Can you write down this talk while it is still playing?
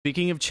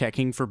Speaking of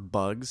checking for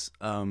bugs,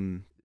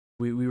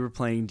 we were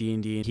playing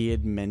D&D and he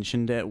had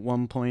mentioned at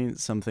one point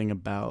something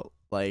about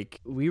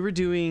like we were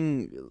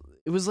doing.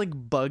 It was like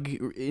bug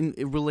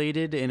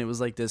related, and it was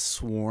like this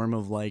swarm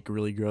of like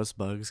really gross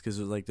bugs because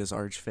it was like this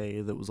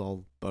archfey that was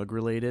all bug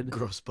related.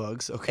 Gross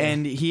bugs, okay.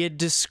 And he had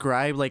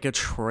described like a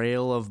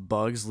trail of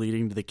bugs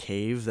leading to the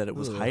cave that it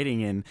was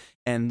hiding in,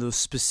 and the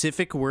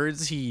specific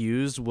words he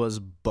used was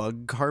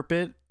bug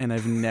carpet, and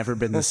I've never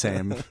been the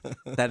same.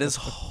 That is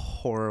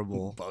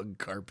horrible. Bug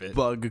carpet.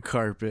 Bug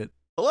carpet.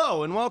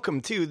 Hello and welcome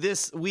to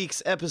this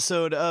week's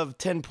episode of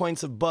 10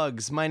 Points of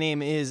Bugs. My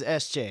name is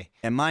SJ.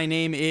 And my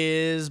name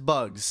is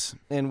Bugs.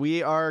 And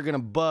we are going to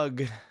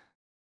bug...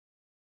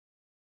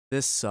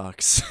 This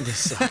sucks.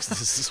 This sucks.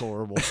 This is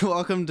horrible.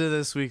 Welcome to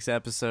this week's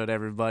episode,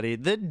 everybody.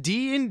 The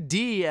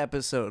D&D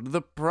episode.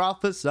 The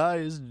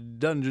Prophesized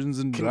Dungeons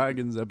and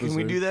Dragons episode. Can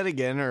we do that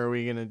again, or are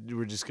we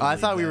we're just going to I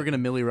thought we were going to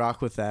Millie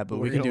Rock with that, but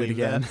we can do it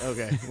again.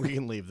 Okay, we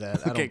can leave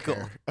that. Okay,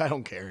 cool. I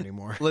don't care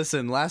anymore.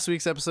 Listen, last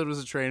week's episode was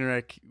a train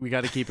wreck. We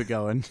got to keep it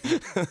going.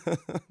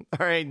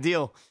 All right,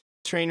 deal.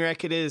 Train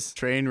wreck it is.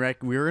 Train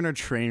wreck. We were in a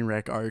train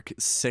wreck arc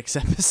 6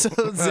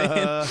 episodes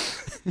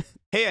in.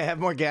 Hey, I have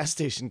more gas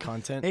station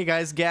content. Hey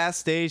guys, gas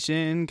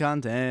station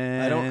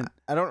content.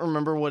 I don't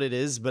remember what it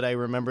is, but I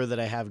remember that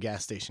I have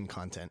gas station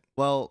content.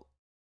 Well,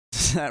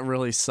 that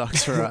really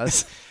sucks for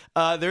us.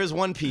 There's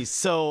one piece.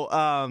 So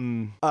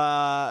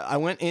I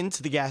went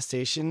into the gas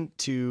station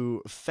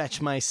to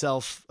fetch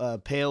myself a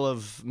pail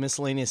of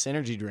miscellaneous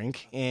energy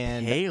drink,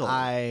 and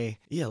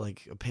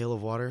like a pail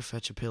of water.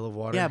 Fetch a pail of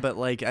water. Yeah, but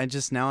like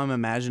I'm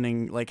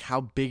imagining like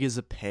how big is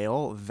a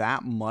pail?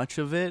 That much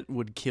of it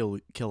would kill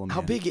a man.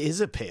 How big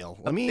is a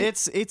pail?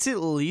 It's at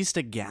least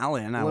a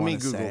gallon. I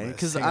want to say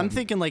because I'm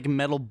thinking like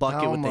metal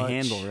bucket with the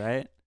handle,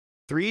 right?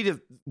 3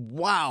 to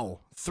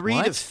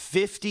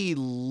 50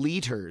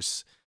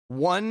 liters.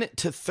 1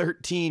 to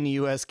 13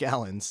 U.S.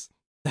 gallons.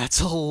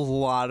 That's a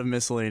lot of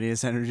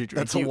miscellaneous energy drink.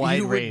 That's a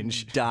wide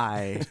range. Would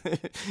die.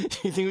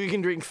 You think we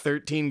can drink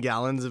 13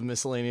 gallons of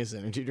miscellaneous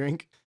energy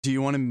drink? Do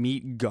you want to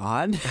meet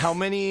God? How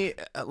many?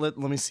 Let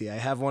me see. I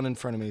have one in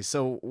front of me.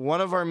 So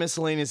one of our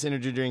miscellaneous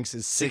energy drinks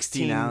is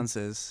 16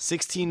 ounces.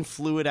 16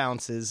 fluid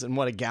ounces. And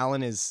what a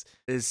gallon is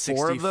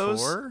 64 of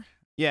those?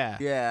 Yeah.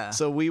 Yeah.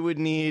 So we would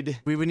need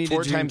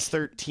 4 times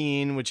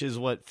 13, which is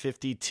what,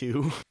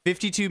 52?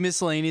 52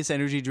 miscellaneous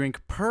energy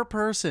drink per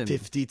person.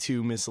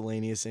 52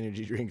 miscellaneous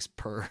energy drinks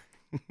per.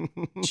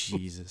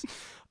 Jesus.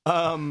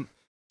 So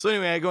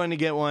anyway, I go in to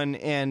get one,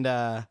 and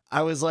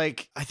I was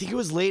like, I think it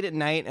was late at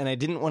night, and I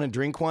didn't want to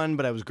drink one,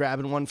 but I was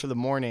grabbing one for the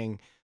morning.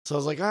 So I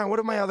was like, all right, what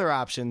are my other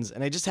options?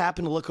 And I just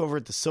happened to look over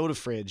at the soda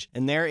fridge,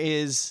 and there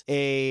is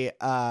it's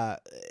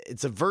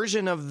a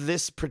version of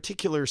this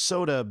particular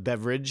soda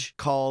beverage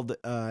called,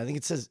 I think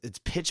it says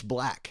it's Pitch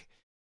Black.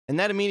 And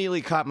that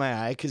immediately caught my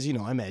eye because, you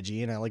know, I'm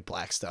edgy and I like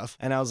black stuff.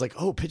 And I was like,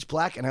 oh, Pitch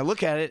Black. And I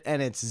look at it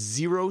and it's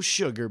 0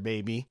 sugar,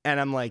 baby.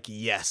 And I'm like,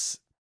 yes,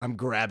 I'm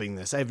grabbing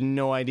this. I have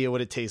no idea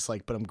what it tastes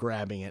like, but I'm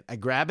grabbing it. I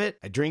grab it.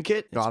 I drink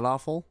it. God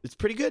awful. It's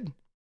pretty good.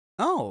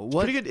 Oh,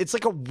 what? Pretty good. It's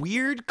like a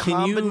weird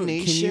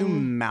combination. Can you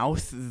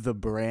mouth the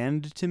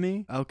brand to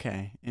me?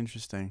 Okay,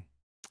 interesting.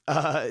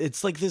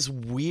 It's like this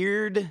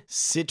weird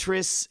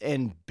citrus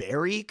and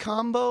berry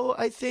combo,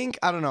 I think.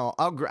 I don't know.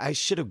 I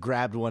should have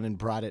grabbed one and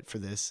brought it for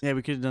this. Yeah,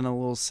 we could have done a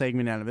little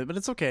segment out of it, but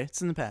it's okay.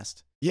 It's in the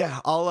past.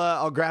 Yeah,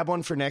 I'll grab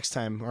one for next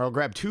time, or I'll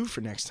grab 2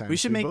 for next time. We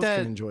should make both that.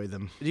 Can enjoy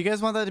them. Do you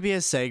guys want that to be a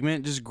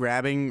segment? Just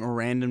grabbing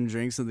random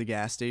drinks at the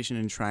gas station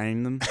and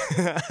trying them.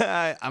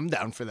 I'm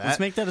down for that. Let's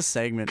make that a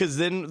segment. Because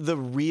then the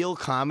real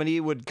comedy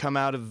would come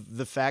out of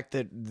the fact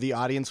that the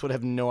audience would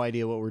have no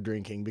idea what we're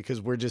drinking because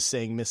we're just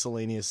saying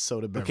miscellaneous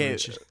soda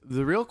beverage. Okay,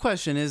 the real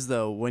question is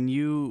though, when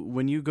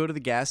you go to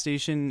the gas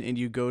station and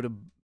you go to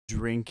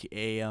drink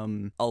a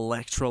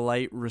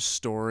electrolyte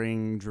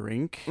restoring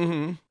drink.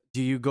 Mm-hmm.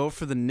 Do you go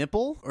for the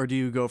nipple or do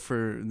you go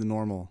for the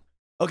normal?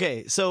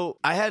 Okay, so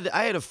I had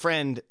a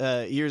friend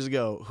years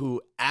ago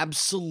who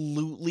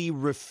absolutely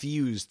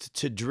refused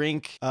to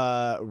drink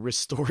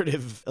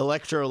restorative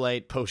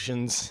electrolyte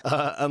potions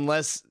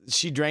unless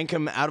she drank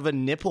them out of a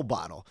nipple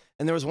bottle.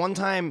 And there was one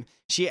time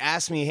she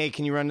asked me, hey,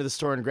 can you run to the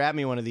store and grab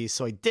me one of these?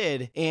 So I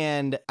did,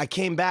 and I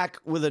came back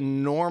with a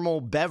normal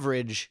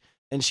beverage.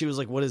 And she was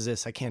like, what is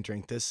this? I can't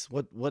drink this.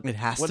 What? It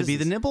has to be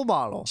the nipple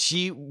bottle.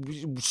 She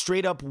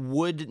straight up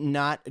would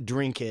not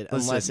drink it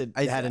unless it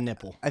had a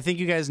nipple. I think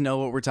you guys know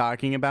what we're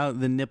talking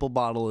about. The nipple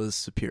bottle is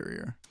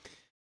superior.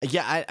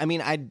 Yeah,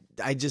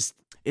 I just...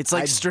 It's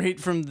like straight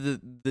from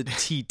the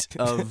teat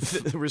of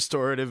the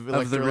restorative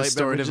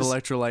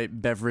electrolyte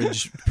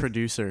beverage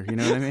producer. You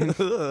know what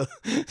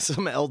I mean?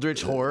 Some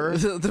eldritch horror.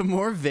 The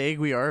more vague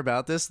we are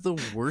about this, the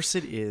worse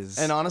it is.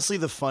 And honestly,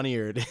 the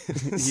funnier it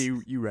is.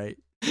 You right.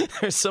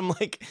 There's some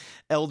like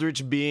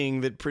eldritch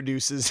being that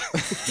produces.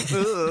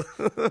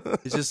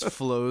 It just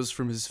flows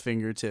from his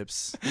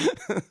fingertips.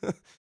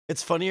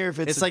 It's funnier if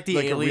it's like the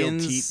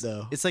aliens. A real teat,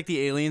 though. It's like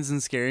the aliens in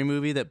Scary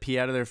Movie that pee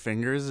out of their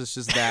fingers. It's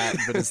just that,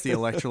 but it's the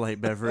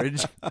electrolyte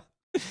beverage.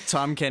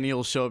 Tom Kenny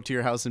will show up to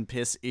your house and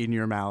piss in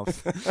your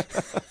mouth.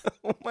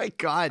 Oh my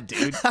God,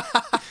 dude.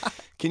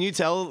 Can you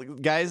tell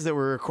guys that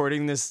we're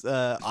recording this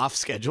off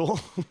schedule?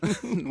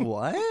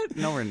 What?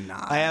 No, we're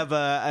not. I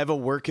have a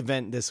work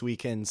event this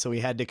weekend, so we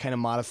had to kind of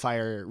modify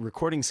our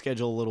recording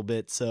schedule a little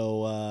bit.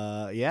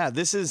 So yeah,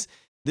 this is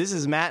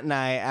Matt and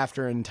I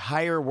after an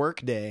entire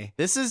work day.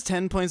 This is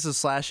 10 points of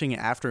slashing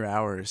after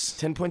hours.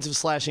 10 points of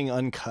slashing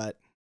uncut.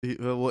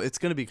 Well, it's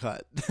going to be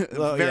cut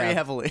Well, very yeah.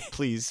 heavily.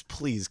 Please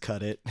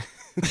cut it.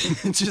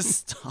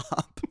 Just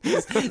stop.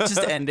 Just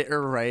end it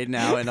right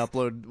now and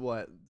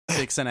upload,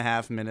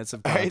 6.5 minutes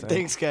of All content. right,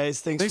 thanks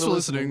guys. Thanks for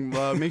listening.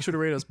 Make sure to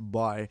rate us.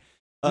 Bye.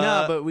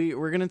 No, but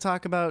we're going to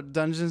talk about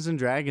Dungeons and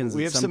Dragons.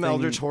 We have It's some something-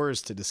 Eldritch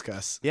horrors to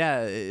discuss.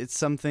 Yeah, it's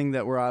something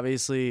that we're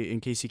obviously, in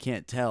case you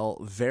can't tell,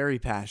 very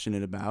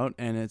passionate about.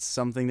 And it's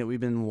something that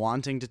we've been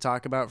wanting to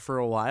talk about for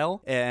a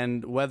while.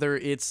 And whether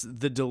it's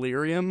the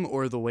delirium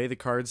or the way the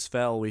cards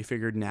fell, we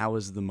figured now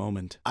is the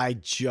moment. I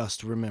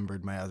just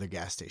remembered my other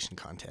gas station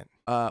content.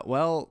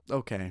 Well,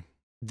 okay.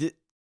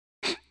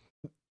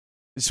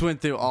 Just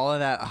went through all of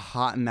that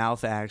hot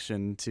mouth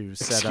action to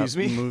set Excuse up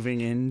me?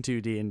 moving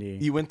into D&D.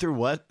 You went through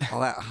what?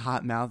 All that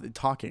hot mouth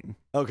talking.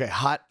 Okay,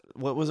 hot.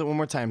 What was it? One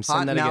more time. Send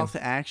Hot that mouth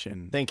again.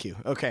 action. Thank you.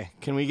 Okay,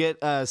 can we get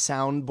a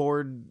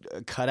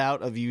soundboard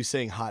cutout of you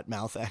saying hot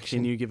mouth action?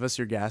 Can you give us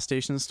your gas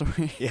station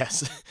story?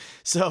 Yes.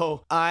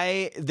 So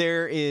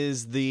there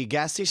is the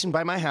gas station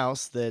by my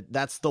house.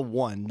 That's the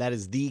one. That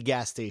is the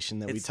gas station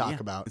that we talk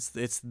about.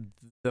 It's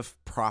the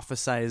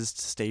prophesized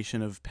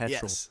station of petrol.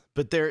 Yes.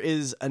 But there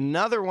is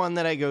another one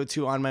that I go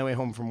to on my way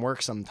home from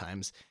work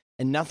sometimes,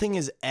 and nothing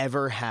has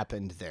ever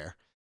happened there.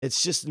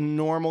 It's just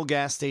normal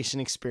gas station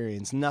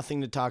experience,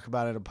 nothing to talk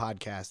about at a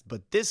podcast.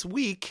 But this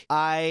week,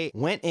 I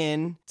went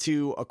in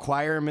to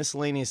acquire a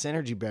miscellaneous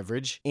energy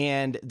beverage,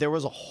 and there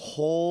was a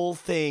whole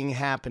thing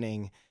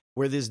happening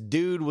where this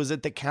dude was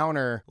at the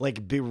counter,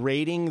 like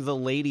berating the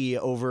lady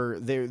over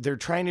they're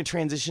trying to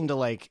transition to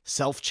like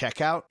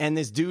self-checkout, and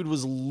this dude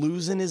was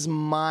losing his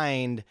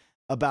mind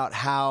about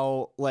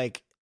how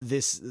like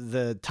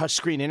the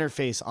touchscreen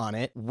interface on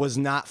it was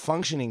not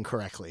functioning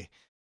correctly.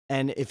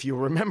 And if you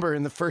remember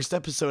in the first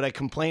episode, I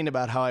complained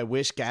about how I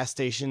wish gas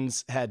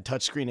stations had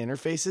touchscreen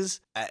interfaces.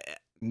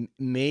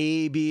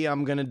 Maybe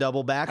I'm going to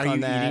double back Are on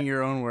you that. eating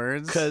your own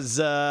words? Because,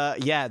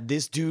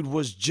 this dude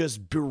was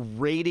just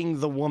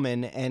berating the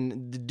woman,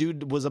 and the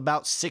dude was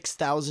about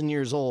 6,000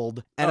 years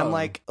old. And I'm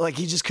like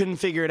he just couldn't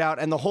figure it out.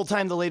 And the whole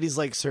time the lady's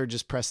like, sir,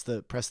 just press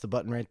the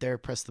button right there,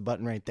 press the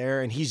button right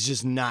there. And he's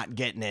just not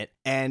getting it.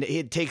 And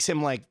it takes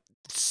him like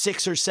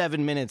 6 or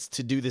 7 minutes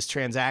to do this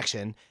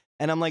transaction.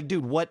 And I'm like,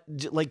 dude, what?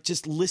 Like,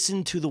 just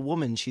listen to the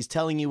woman. She's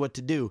telling you what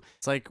to do.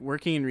 It's like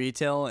working in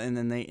retail and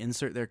then they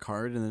insert their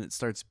card and then it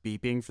starts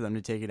beeping for them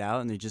to take it out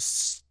and they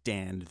just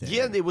stand there.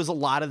 Yeah, it was a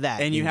lot of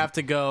that. And you have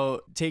to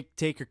go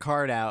take your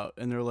card out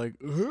and they're like,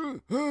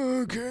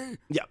 okay.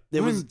 Yeah,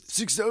 it was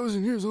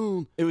 6,000 years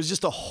old. It was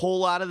just a whole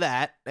lot of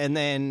that. And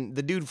then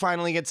the dude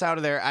finally gets out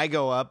of there. I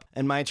go up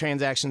and my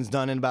transaction's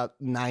done in about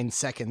 9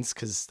 seconds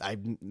because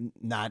I'm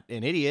not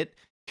an idiot.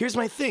 Here's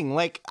my thing.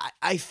 Like,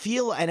 I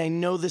feel, and I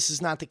know this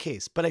is not the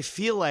case, but I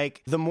feel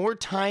like the more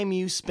time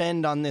you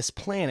spend on this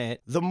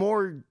planet, the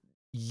more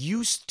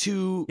used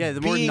to the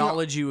more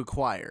knowledge you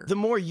acquire. The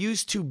more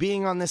used to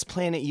being on this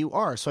planet you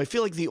are. So I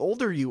feel like the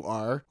older you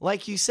are,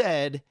 like you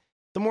said,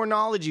 the more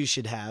knowledge you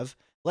should have.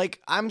 Like,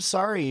 I'm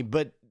sorry,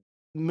 but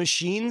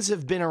machines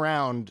have been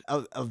around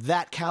of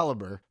that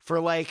caliber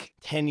for like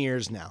 10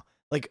 years now.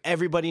 Like,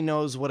 everybody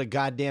knows what a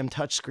goddamn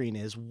touchscreen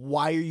is.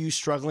 Why are you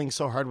struggling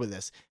so hard with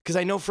this? Because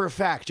I know for a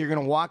fact you're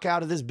going to walk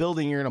out of this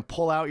building, you're going to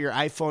pull out your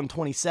iPhone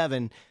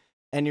 27,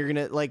 and you're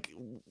going to, like...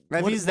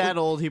 If he's that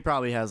old, he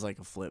probably has, like,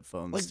 a flip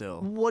phone like,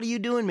 still. What are you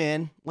doing,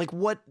 man? Like,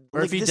 what...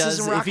 Or like, if he this does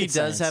isn't rocket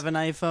does science. have an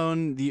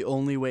iPhone, the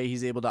only way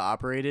he's able to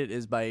operate it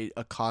is by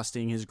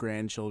accosting his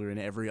grandchildren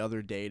every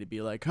other day to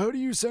be like, how do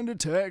you send a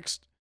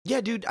text?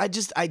 Yeah, dude,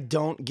 I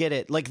don't get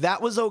it. Like,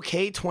 that was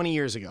okay 20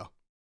 years ago.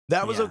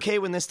 That was okay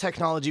when this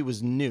technology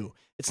was new.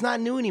 It's not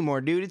new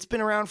anymore, dude. It's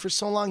been around for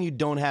so long, you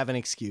don't have an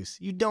excuse.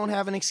 You don't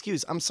have an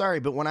excuse. I'm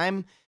sorry, but when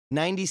I'm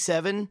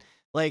 97,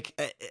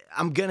 like,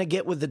 I'm going to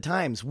get with the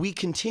times. We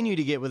continue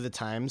to get with the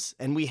times,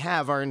 and we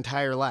have our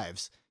entire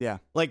lives. Yeah.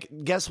 Like,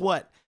 guess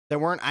what? There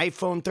weren't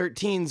iPhone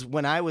 13s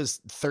when I was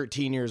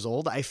 13 years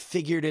old. I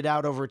figured it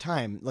out over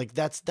time. Like,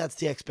 that's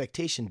the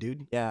expectation,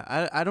 dude.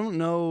 Yeah, I don't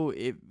know,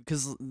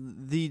 because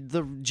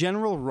the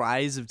general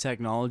rise of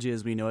technology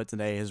as we know it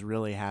today has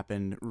really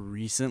happened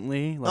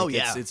recently. Like,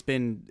 it's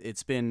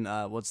been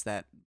what's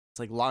that? It's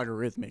like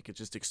logarithmic. It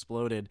just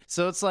exploded.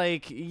 So it's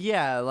like,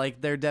 yeah,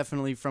 like they're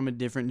definitely from a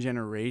different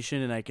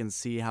generation, and I can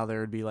see how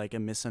there would be like a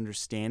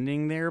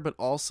misunderstanding there, but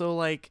also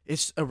like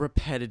it's a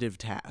repetitive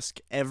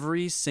task.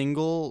 Every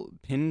single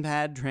pin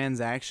pad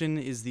transaction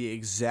is the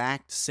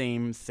exact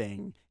same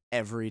thing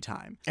every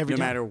time. No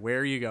matter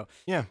where you go.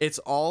 Yeah. It's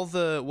all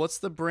what's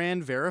the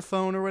brand,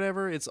 Verifone or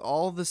whatever? It's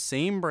all the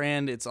same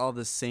brand, it's all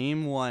the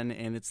same one,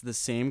 and it's the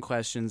same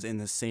questions in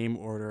the same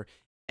order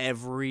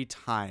every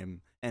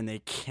time. And they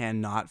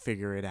cannot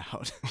figure it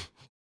out.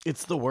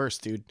 It's the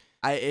worst, dude.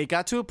 It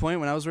got to a point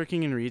when I was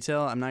working in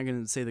retail. I'm not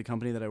going to say the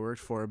company that I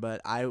worked for,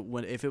 but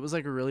if it was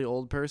like a really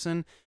old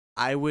person,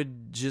 I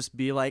would just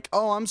be like,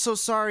 "Oh, I'm so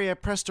sorry, I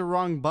pressed a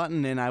wrong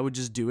button," and I would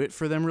just do it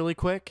for them really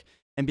quick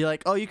and be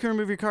like, "Oh, you can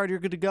remove your card, you're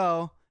good to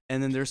go."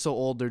 And then they're so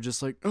old, they're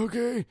just like,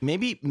 "Okay."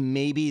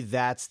 Maybe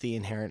that's the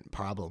inherent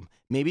problem.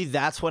 Maybe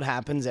that's what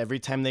happens every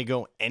time they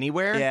go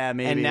anywhere. Yeah,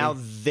 maybe. And now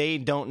they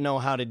don't know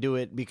how to do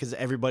it because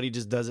everybody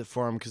just does it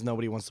for them because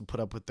nobody wants to put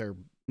up with their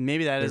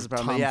Maybe that is the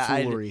problem.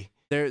 tomfoolery.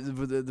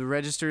 The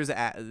registers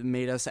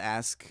made us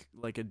ask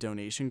like a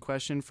donation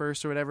question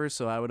first or whatever,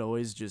 so I would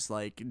always just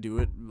like do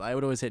it. I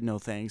would always hit no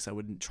thanks. I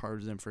wouldn't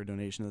charge them for a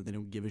donation that they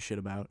don't give a shit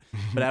about.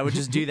 But I would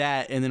just do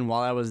that, and then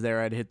while I was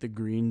there, I'd hit the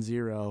green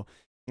 0.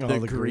 The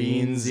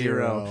green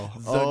 0.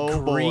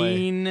 The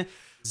green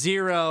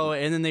 0,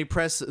 and then they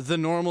press the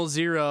normal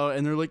 0,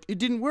 and they're like, "It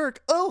didn't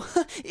work."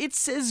 Oh, it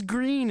says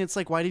green. It's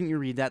like, why didn't you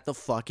read that the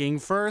fucking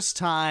first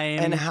time?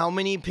 And how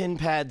many pin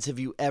pads have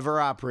you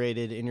ever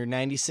operated in your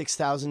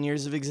 96,000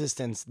 years of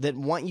existence that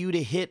want you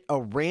to hit a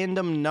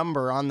random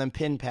number on the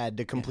pin pad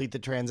to complete the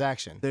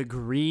transaction? The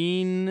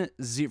green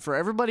for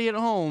everybody at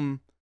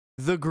home.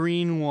 The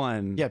green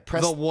one. Yeah,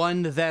 press the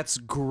one that's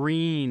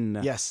green.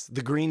 Yes,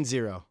 the green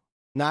 0.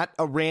 Not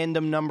a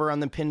random number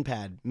on the pin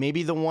pad.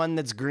 Maybe the one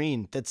that's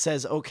green that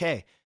says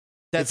okay.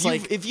 That's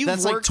like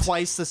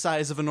twice the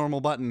size of a normal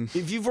button.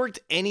 If you've worked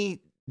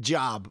any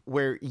job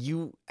where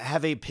you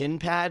have a pin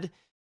pad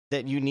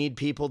that you need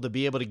people to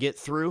be able to get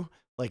through,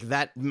 like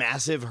that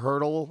massive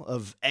hurdle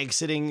of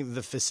exiting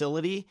the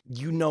facility,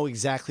 you know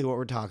exactly what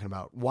we're talking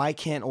about. Why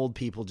can't old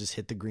people just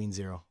hit the green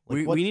 0?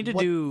 Like, we need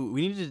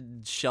to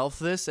shelf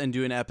this and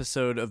do an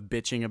episode of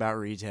bitching about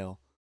retail.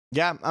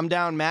 Yeah, I'm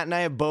down. Matt and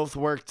I have both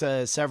worked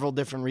several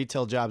different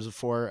retail jobs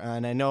before,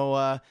 and I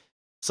know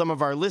some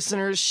of our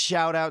listeners,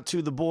 shout out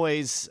to the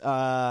boys.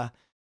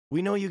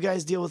 We know you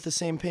guys deal with the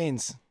same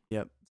pains.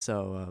 Yep.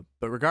 So,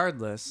 but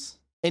regardless.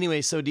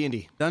 Anyway, so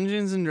D&D.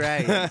 Dungeons and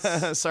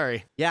Dragons.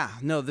 Sorry. Yeah,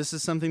 no, this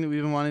is something that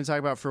we've been wanting to talk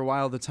about for a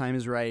while. The time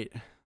is right.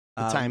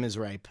 The time is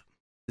ripe.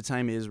 The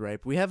time is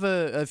ripe. We have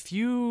a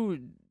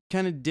few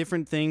kind of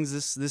different things.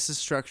 This is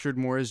structured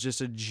more as just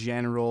a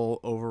general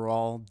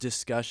overall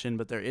discussion,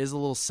 but there is a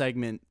little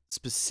segment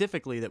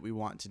specifically that we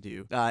want to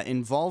do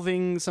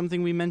involving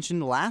something we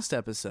mentioned last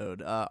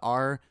episode,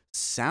 our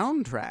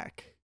soundtrack.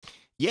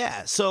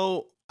 Yeah,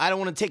 so I don't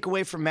want to take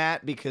away from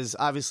Matt because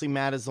obviously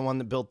Matt is the one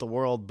that built the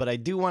world, but I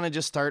do want to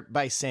just start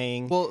by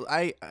saying... Well,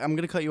 I'm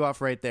going to cut you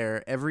off right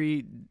there.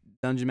 Every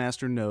Dungeon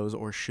Master knows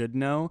or should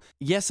know.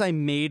 Yes, I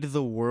made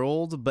the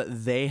world,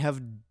 but they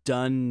have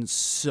done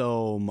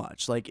so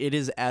much. Like, it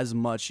is as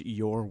much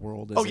your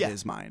world as it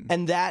is mine.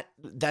 And that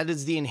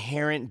is the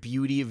inherent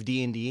beauty of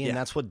D&D, and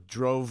that's what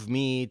drove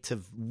me to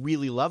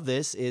really love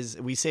this. Is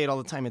we say it all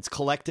the time, it's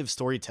collective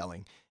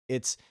storytelling.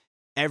 It's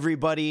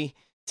everybody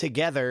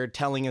together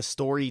telling a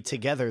story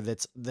together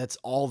that's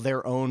all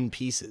their own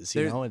pieces.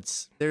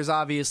 There's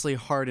obviously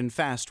hard and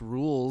fast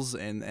rules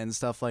and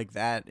stuff like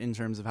that in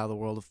terms of how the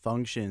world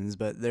functions,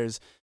 but there's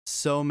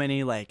so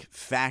many like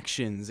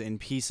factions and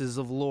pieces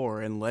of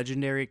lore and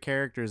legendary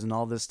characters and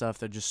all this stuff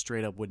that just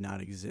straight up would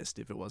not exist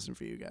if it wasn't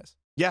for you guys.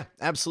 Yeah,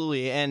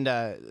 absolutely. And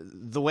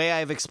the way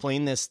I've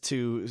explained this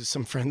to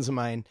some friends of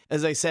mine,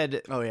 as I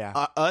said,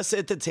 us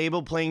at the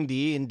table playing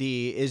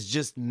D&D is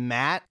just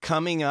Matt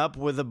coming up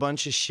with a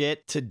bunch of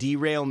shit to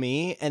derail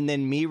me, and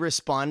then me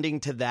responding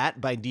to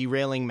that by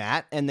derailing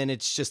Matt, and then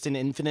it's just an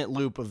infinite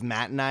loop of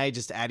Matt and I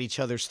just at each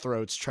other's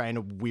throats trying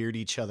to weird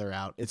each other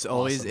out. It's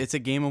always awesome. It's a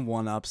game of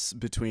one-ups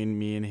betwing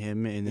me and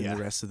him, and then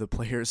the rest of the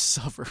players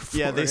suffer for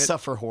it. They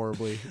suffer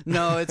horribly.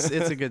 No, it's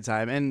a good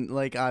time. And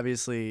like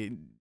obviously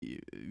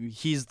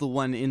he's the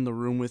one in the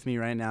room with me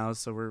right now,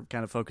 so we're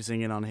kind of focusing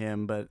in on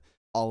him, but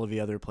all of the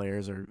other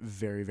players are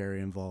very,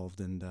 very involved.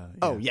 And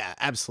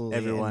absolutely.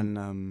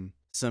 Everyone,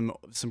 some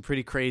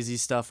pretty crazy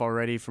stuff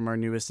already from our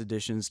newest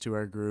additions to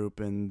our group,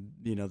 and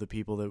the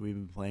people that we've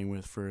been playing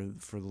with for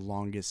the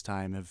longest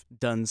time have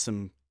done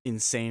some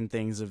insane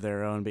things of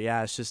their own. But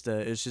yeah, it's just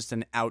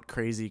an out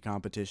crazy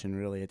competition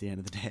really at the end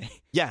of the day.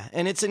 Yeah,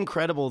 and it's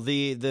incredible.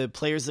 The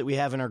players that we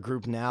have in our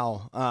group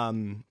now,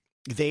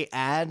 they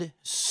add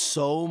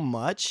so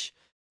much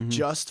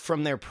just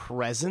from their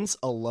presence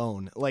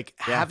alone. Like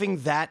having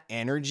that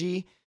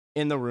energy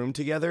in the room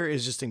together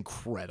is just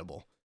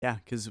incredible. Yeah,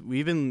 because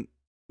we've been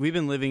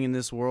living in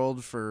this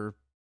world for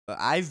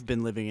I've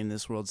been living in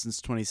this world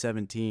since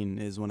 2017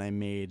 is when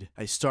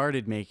I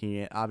started making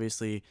it.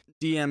 Obviously,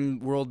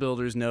 DM world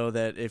builders know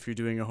that if you're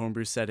doing a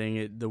homebrew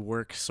setting, the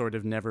work sort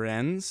of never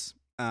ends.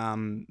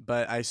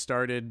 But I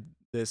started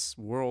this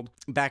world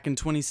back in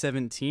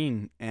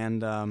 2017,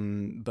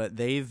 and but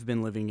they've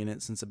been living in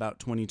it since about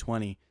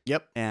 2020.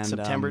 Yep, and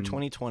September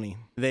 2020.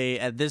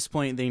 At this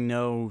point they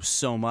know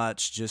so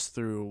much just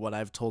through what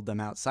I've told them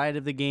outside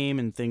of the game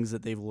and things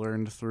that they've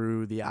learned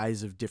through the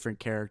eyes of different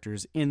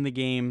characters in the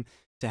game.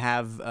 To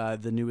have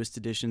the newest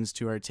additions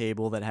to our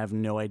table that have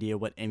no idea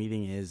what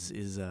anything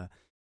is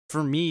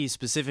for me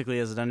specifically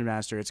as a dungeon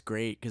master, it's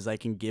great because I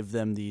can give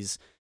them these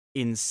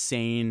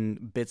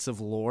insane bits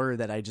of lore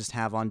that I just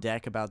have on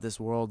deck about this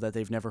world that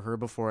they've never heard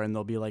before, and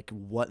they'll be like,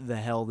 what the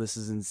hell, this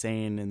is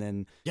insane. And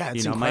then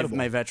it's incredible.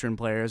 my veteran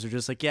players are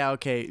just like, yeah,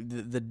 okay,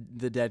 the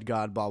dead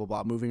god, blah blah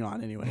blah, moving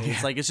on anyway.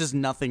 It's like, it's just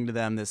nothing to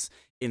them, this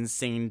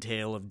insane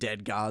tale of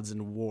dead gods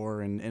and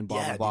war and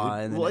blah blah blah.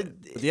 And then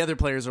the other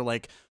players are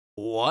like,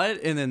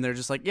 what? And then they're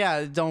just like,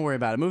 yeah, don't worry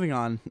about it, moving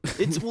on.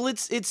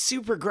 It's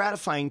super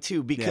gratifying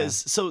too, because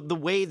so the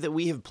way that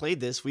we have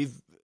played this,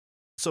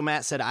 so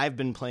Matt said I've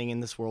been playing in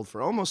this world for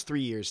almost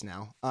 3 years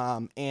now.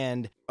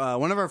 And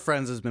one of our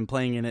friends has been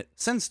playing in it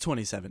since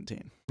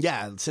 2017.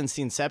 Yeah, since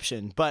the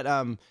inception. But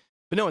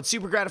no, it's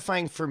super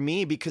gratifying for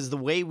me because the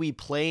way we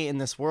play in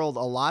this world, a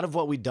lot of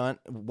what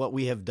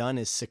we have done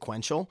is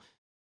sequential.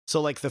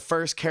 So like the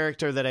first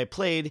character that I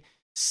played,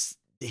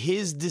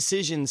 his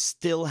decisions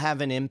still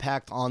have an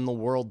impact on the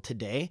world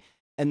today.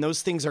 And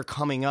those things are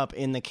coming up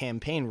in the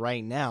campaign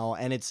right now.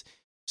 And it's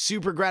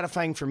super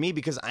gratifying for me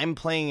because I'm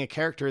playing a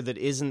character that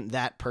isn't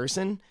that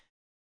person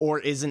or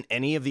isn't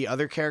any of the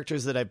other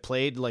characters that I've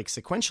played like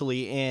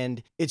sequentially.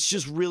 And it's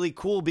just really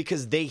cool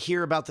because they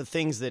hear about the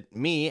things that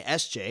me,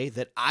 SJ,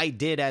 that I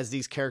did as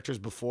these characters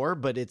before,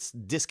 but it's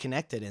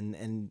disconnected.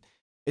 And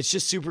it's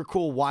just super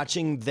cool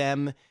watching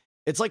them.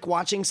 It's like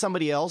watching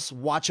somebody else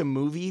watch a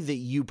movie that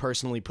you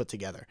personally put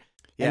together.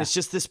 And it's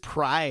just this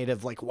pride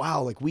of like,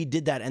 wow, like we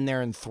did that and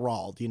they're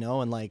enthralled,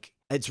 and like,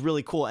 it's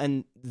really cool.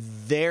 And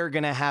they're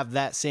going to have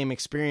that same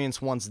experience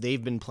once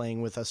they've been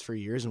playing with us for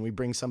years and we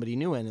bring somebody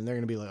new in and they're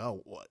going to be like,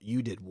 oh, what?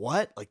 You did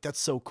what? Like, that's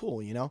so cool.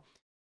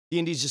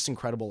 D&D is just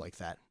incredible like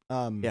that.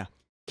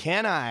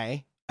 Can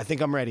I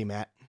think I'm ready,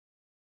 Matt.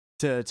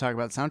 To talk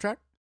about the soundtrack?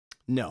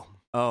 No.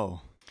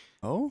 Oh.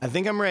 I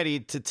think I'm ready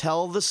to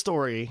tell the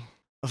story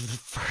of the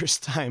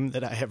first time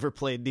that I ever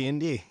played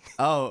D&D.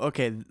 Oh,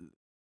 okay.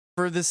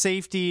 For the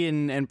safety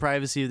and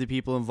privacy of the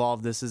people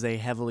involved, this is a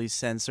heavily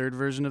censored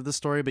version of the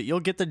story, but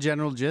you'll get the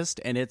general gist,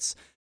 and it's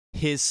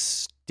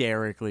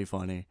hysterically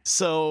funny.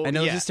 So I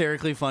know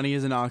hysterically funny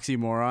is an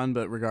oxymoron,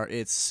 but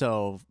it's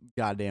so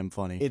goddamn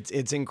funny.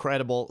 It's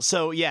incredible.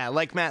 So yeah,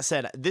 like Matt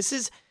said, this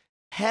is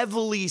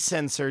heavily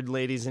censored,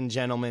 ladies and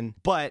gentlemen,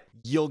 but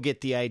you'll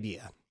get the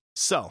idea.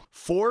 So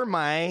for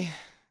my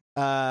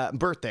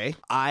birthday,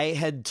 I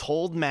had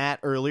told Matt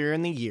earlier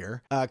in the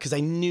year because I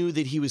knew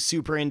that he was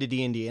super into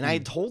D&D, and I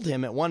had told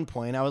him at one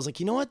point, I was like,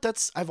 you know what,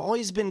 I've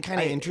always been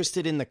kind of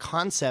interested in the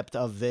concept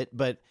of it,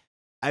 but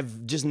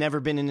I've just never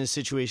been in a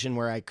situation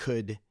where I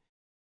could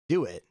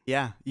do it.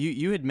 Yeah,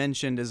 you had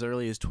mentioned as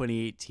early as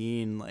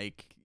 2018,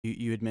 like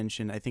you had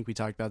mentioned, I think we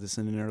talked about this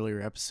in an earlier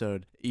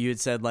episode, you had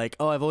said like,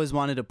 oh, I've always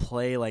wanted to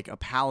play like a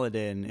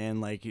paladin, and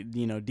like,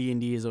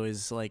 D&D has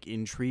always like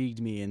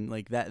intrigued me, and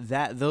like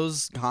that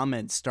those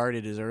comments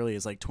started as early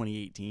as like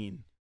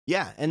 2018.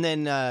 Yeah, and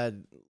then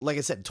like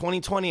I said,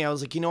 2020, I was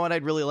like, you know what,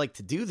 I'd really like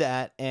to do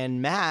that,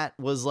 and Matt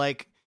was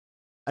like,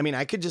 I mean,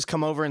 I could just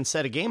come over and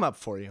set a game up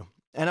for you.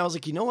 And I was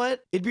like, you know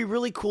what? It'd be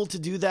really cool to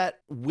do that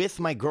with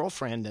my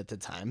girlfriend at the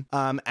time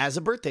as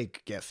a birthday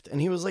gift.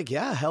 And he was like,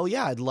 yeah, hell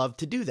yeah, I'd love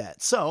to do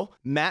that. So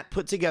Matt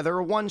put together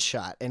a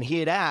one-shot, and he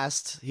had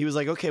asked, he was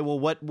like, okay, well,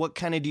 what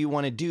kind of do you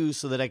want to do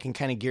so that I can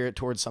kind of gear it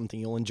towards something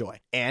you'll enjoy?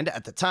 And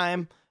at the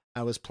time,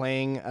 I was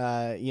playing,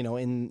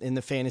 in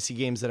the fantasy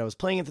games that I was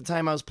playing at the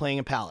time, I was playing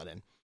a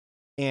paladin.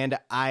 And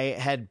I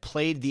had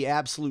played the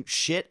absolute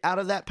shit out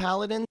of that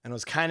paladin and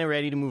was kind of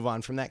ready to move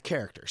on from that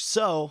character.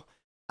 So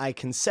I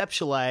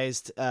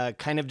conceptualized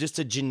kind of just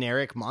a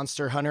generic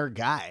Monster Hunter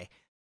guy.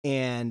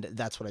 And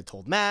that's what I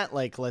told Matt,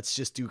 like, let's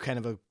just do kind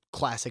of a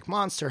classic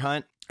Monster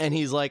Hunt. And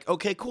he's like,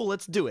 okay, cool,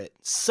 let's do it.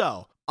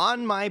 So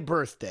on my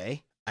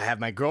birthday, I have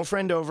my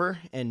girlfriend over,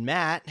 and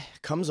Matt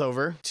comes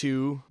over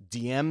to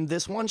DM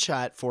this one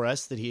shot for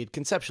us that he had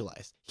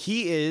conceptualized.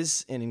 He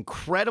is an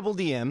incredible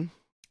DM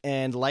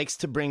and likes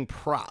to bring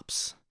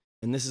props.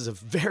 And this is a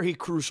very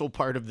crucial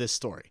part of this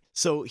story.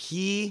 So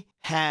he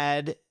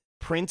had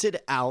printed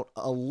out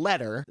a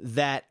letter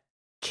that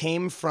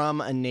came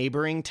from a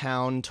neighboring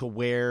town to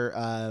where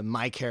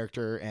my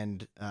character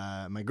and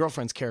my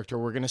girlfriend's character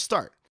were going to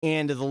start.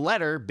 And the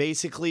letter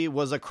basically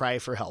was a cry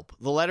for help.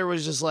 The letter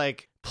was just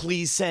like,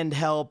 please send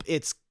help.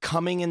 It's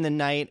coming in the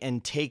night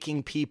and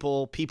taking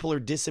people. People are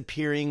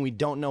disappearing. We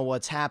don't know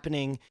what's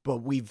happening, but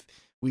we've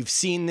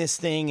seen this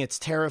thing. It's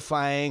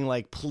terrifying.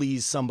 Like,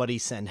 please, somebody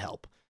send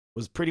help.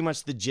 Was pretty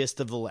much the gist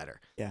of the letter.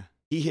 Yeah.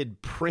 He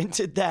had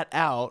printed that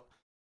out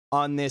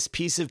on this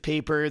piece of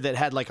paper that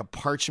had like a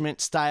parchment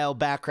style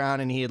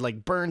background, and he had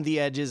like burned the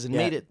edges and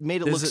made it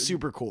look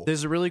super cool.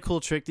 There's a really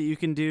cool trick that you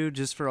can do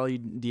just for all you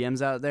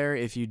DMs out there.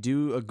 If you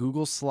do a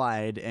Google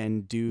slide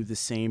and do the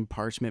same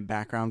parchment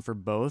background for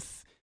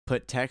both,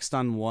 put text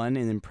on one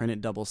and then print it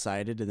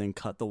double-sided and then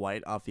cut the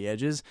white off the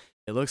edges,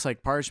 it looks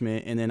like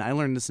parchment. And then I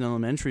learned this in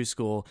elementary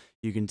school.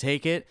 You can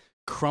take it,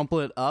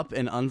 crumple it up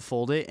and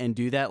unfold it, and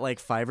do that like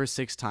 5 or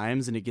 6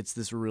 times, and it gets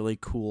this really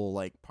cool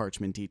like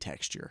parchmenty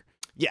texture.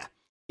 Yeah.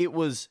 It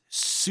was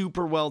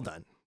super well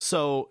done.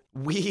 So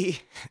we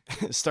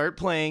start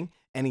playing,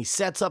 and he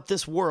sets up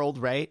this world,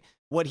 right?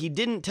 what he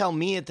didn't tell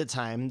me at the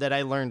time that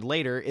I learned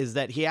later is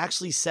that he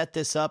actually set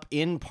this up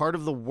in part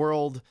of the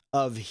world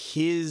of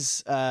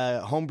his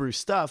homebrew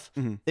stuff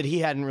that he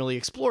hadn't really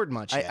explored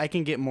much yet. I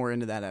can get more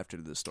into that after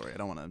the story. I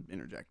don't want to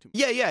interject too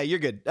much. Yeah, you're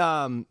good.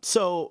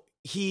 So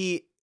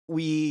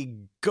we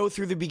go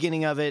through the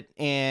beginning of it,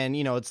 and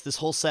it's this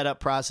whole setup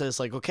process.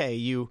 Like, okay,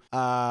 you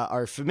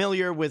are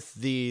familiar with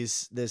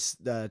this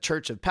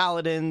Church of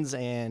Paladins,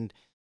 and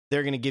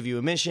they're going to give you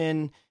a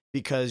mission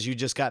because you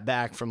just got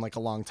back from like a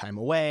long time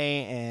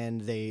away,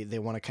 and they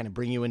want to kind of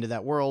bring you into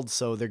that world,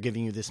 so they're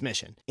giving you this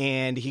mission.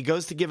 And he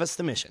goes to give us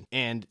the mission,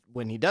 and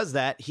when he does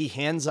that, he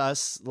hands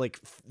us, like,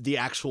 the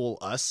actual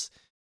us.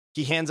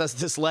 He hands us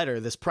this letter,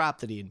 this prop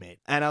that he had made.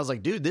 And I was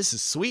like, dude, this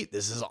is sweet.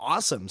 This is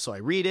awesome. So I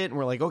read it, and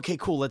we're like, okay,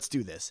 cool, let's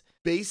do this.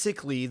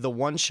 Basically, the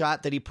one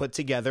shot that he put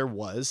together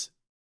was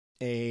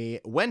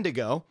a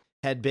Wendigo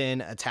had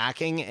been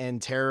attacking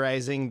and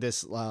terrorizing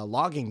this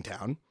logging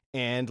town.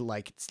 And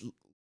like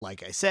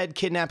I said,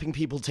 kidnapping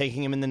people,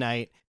 taking them in the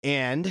night.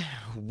 And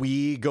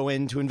we go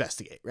in to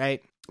investigate,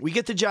 right? We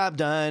get the job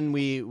done.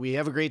 We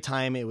have a great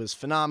time. It was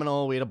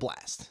phenomenal. We had a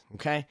blast,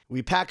 okay?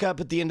 We pack up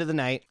at the end of the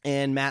night,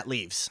 and Matt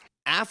leaves.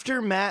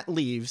 After Matt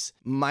leaves,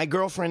 my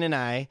girlfriend and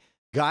I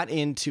got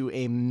into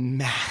a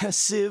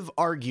massive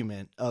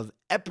argument of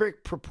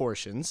epic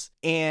proportions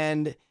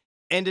and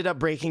ended up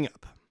breaking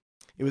up.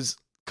 It was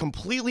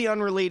completely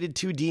unrelated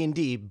to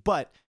D&D,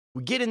 but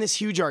we get in this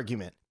huge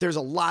argument. There's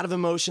a lot of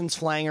emotions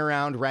flying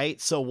around,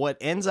 right? So what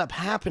ends up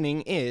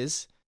happening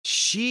is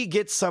she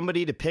gets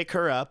somebody to pick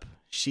her up.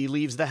 She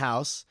leaves the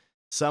house.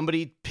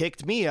 Somebody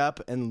picked me up,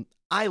 and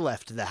I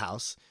left the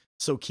house.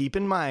 So keep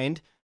in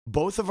mind,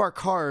 both of our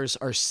cars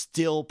are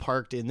still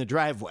parked in the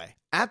driveway.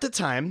 At the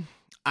time,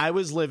 I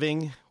was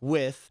living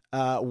with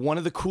one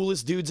of the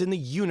coolest dudes in the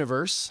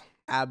universe.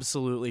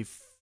 Absolutely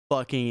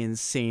fucking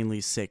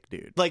insanely sick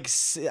dude. Like,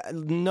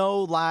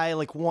 no lie,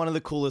 like one of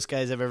the coolest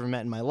guys I've ever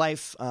met in my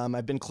life.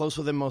 I've been close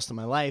with him most of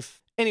my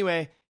life.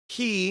 Anyway,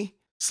 he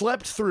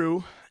slept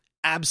through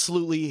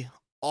absolutely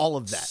all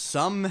of that.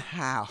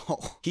 Somehow.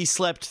 He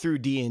slept through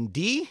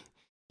D&D.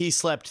 He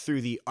slept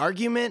through the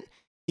argument.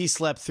 He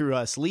slept through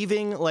us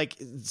leaving. Like,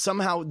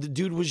 somehow the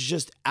dude was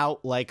just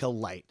out like a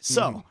light.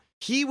 So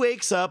he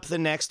wakes up the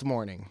next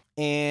morning,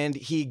 and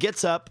he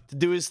gets up to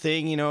do his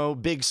thing,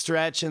 big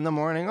stretch in the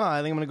morning. Oh,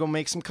 I think I'm going to go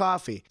make some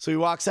coffee. So he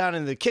walks out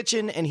into the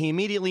kitchen, and he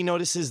immediately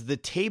notices the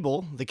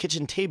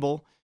kitchen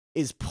table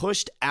is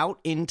pushed out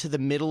into the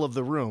middle of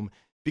the room,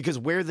 because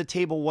where the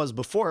table was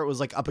before, it was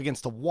like up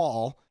against a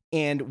wall,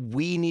 and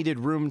we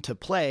needed room to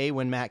play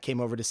when Matt came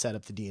over to set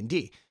up the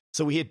D&D.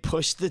 So we had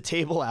pushed the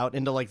table out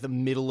into like the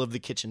middle of the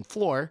kitchen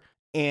floor.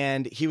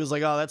 And he was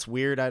like, oh, that's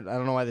weird. I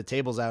don't know why the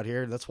table's out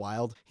here. That's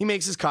wild. He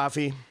makes his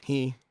coffee.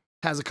 He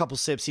has a couple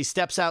sips. He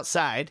steps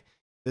outside.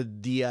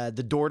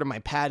 The door to my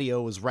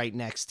patio was right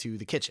next to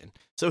the kitchen.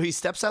 So he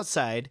steps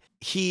outside.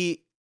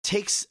 He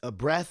takes a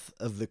breath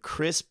of the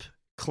crisp,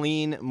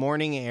 clean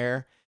morning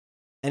air.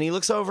 And he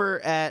looks over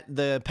at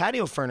the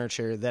patio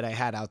furniture that I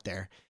had out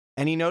there.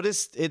 And he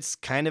noticed it's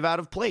kind of out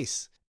of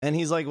place. And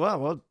he's like,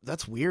 well,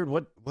 that's weird.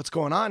 What's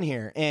going on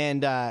here?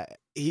 And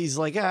he's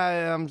like,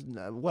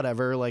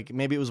 whatever. Like,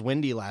 maybe it was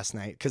windy last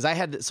night. Because I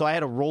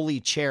had a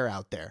rolly chair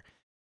out there.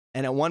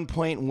 And at one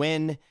point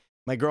when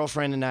my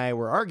girlfriend and I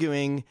were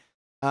arguing,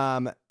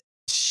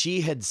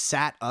 she had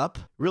sat up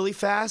really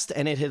fast,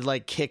 and it had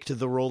like kicked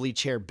the rolly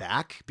chair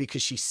back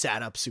because she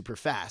sat up super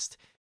fast.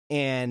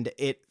 And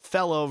it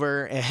fell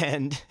over,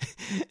 and,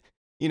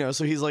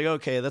 so he's like,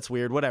 okay, that's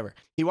weird, whatever.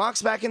 He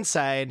walks back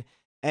inside,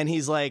 and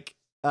he's like,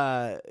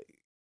 I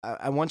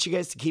want you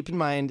guys to keep in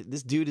mind,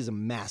 this dude is a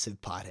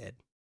massive pothead.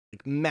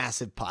 Like,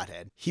 massive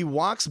pothead. He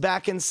walks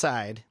back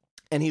inside,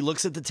 and he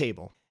looks at the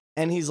table,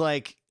 and he's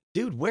like,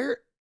 dude, where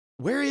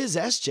is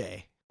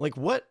SJ? Like,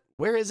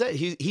 where is that?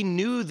 He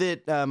knew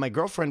that my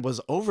girlfriend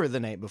was over the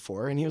night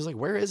before, and he was like,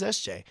 where is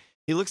SJ?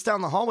 He looks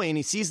down the hallway, and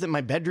he sees that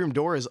my bedroom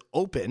door is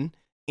open,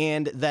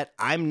 and that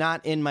I'm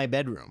not in my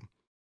bedroom.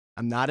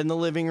 I'm not in the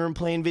living room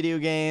playing video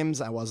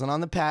games. I wasn't on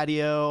the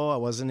patio. I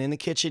wasn't in the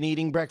kitchen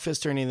eating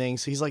breakfast or anything.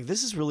 So he's like,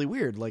 this is really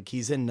weird. Like,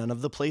 he's in none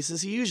of the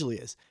places he usually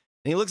is.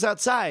 And he looks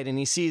outside, and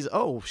he sees,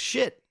 oh,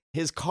 shit,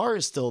 his car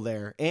is still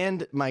there.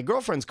 And my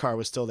girlfriend's car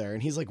was still there.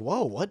 And he's like,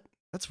 whoa, what?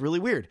 That's really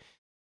weird.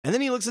 And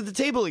then he looks at the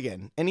table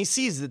again, and he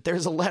sees that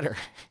there's a letter.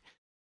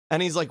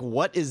 And he's like,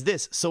 what is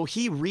this? So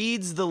he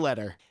reads the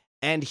letter.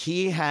 And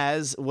he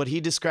has what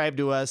he described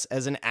to us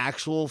as an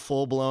actual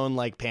full-blown,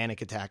 like,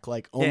 panic attack.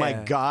 Like, oh, my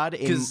God.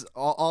 Because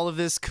all of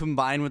this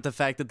combined with the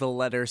fact that the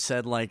letter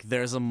said, like,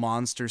 there's a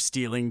monster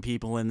stealing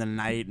people in the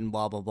night and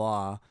blah, blah,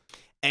 blah.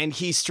 And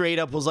he straight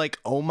up was like,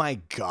 oh,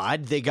 my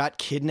God, they got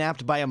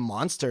kidnapped by a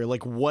monster.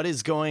 Like, what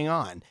is going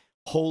on?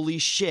 Holy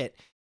shit.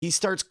 He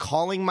starts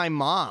calling my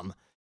mom.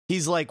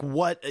 He's like,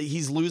 what?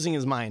 He's losing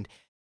his mind.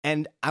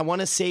 And I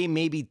want to say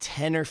maybe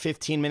 10 or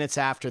 15 minutes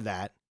after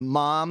that,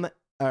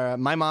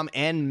 my mom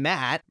and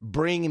Matt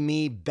bring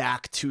me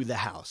back to the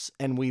house,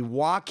 and we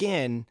walk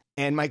in,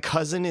 and my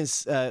cousin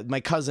is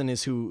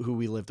who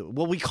we lived with.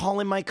 Well, we call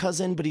him my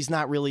cousin, but he's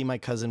not really my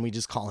cousin. We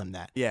just call him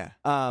that. Yeah.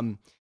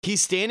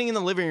 He's standing in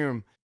the living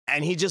room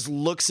and he just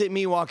looks at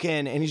me walk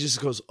in and he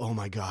just goes, "Oh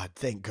my God,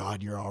 thank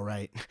God you're all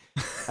right."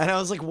 And I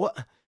was like,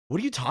 what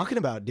are you talking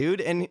about,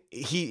 dude? And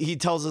he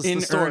tells us in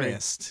the story.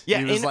 earnest. Yeah,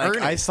 he was in like,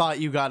 earnest. I thought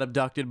you got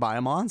abducted by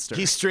a monster.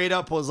 He straight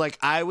up was like,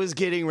 I was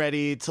getting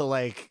ready to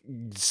like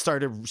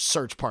start a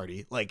search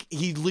party. Like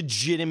he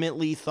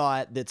legitimately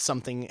thought that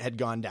something had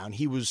gone down.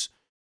 He was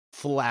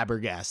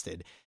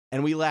flabbergasted.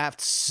 And we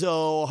laughed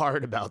so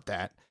hard about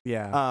that.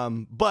 Yeah.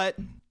 But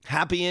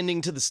happy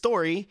ending to the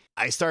story.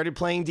 I started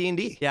playing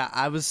D&D. Yeah,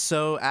 I was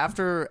so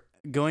after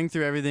going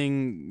through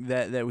everything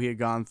that we had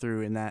gone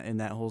through in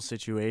that whole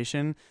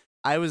situation,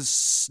 I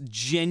was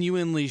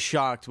genuinely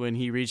shocked when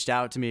he reached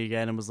out to me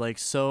again and was like,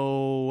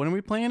 "So when are we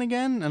playing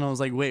again?" And I was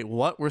like, "Wait,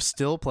 what? We're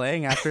still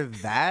playing after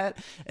that?"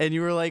 And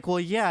you were like,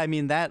 "Well, yeah, I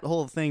mean that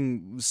whole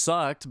thing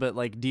sucked, but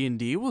like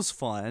D&D was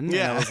fun."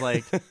 Yeah. And I was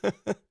like,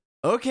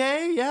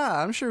 "Okay,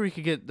 yeah, I'm sure we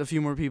could get a few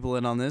more people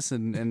in on this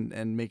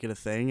and make it a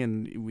thing."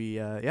 And we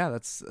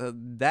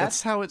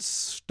that's how it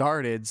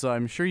started. So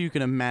I'm sure you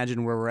can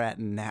imagine where we're at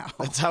now.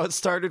 That's how it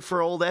started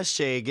for old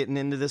SJ getting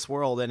into this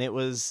world. And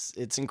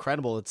it's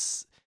incredible.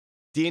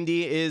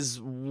 D&D is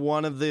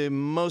one of the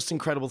most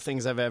incredible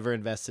things I've ever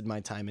invested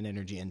my time and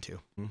energy into.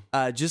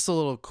 Just a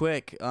little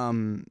quick,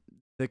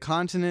 the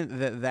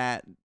continent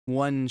that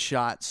one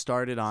shot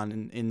started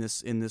on in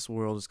this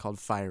world is called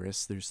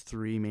Phyrus. There's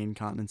 3 main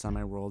continents on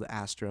my world: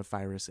 Astra,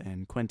 Phyrus,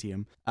 and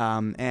Quentium.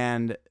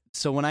 And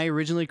so when I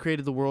originally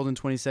created the world in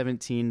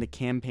 2017, the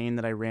campaign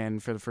that I ran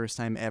for the first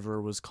time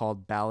ever was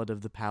called Ballad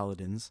of the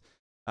Paladins.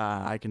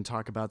 I can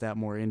talk about that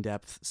more in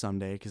depth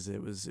someday because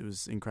it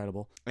was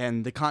incredible.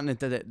 And the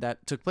continent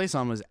that took place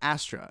on was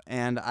Astra.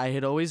 And I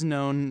had always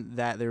known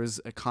that there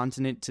was a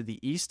continent to the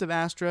east of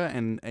Astra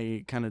and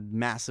a kind of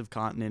massive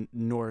continent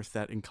north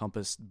that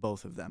encompassed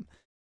both of them.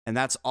 And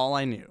that's all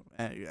I knew.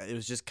 It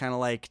was just kind of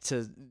like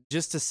to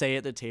say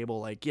at the table,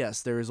 like,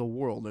 yes, there is a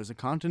world, there's a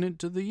continent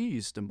to the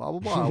east and blah, blah,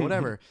 blah,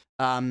 whatever.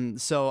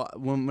 So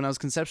when I was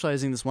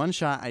conceptualizing this one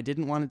shot, I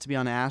didn't want it to be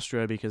on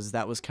Astra because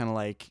that was kind of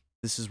like,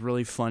 this is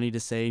really funny to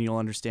say and you'll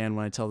understand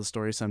when I tell the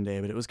story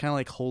someday, but it was kind of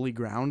like holy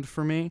ground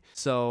for me.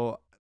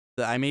 So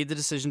I made the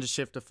decision to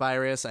shift to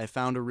Phyrus. I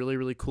found a really,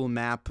 really cool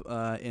map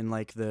in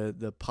like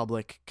the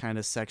public kind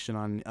of section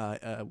on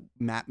a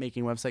map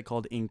making website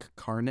called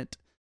Incarnate.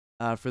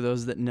 For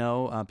those that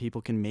know,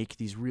 people can make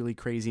these really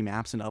crazy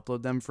maps and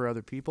upload them for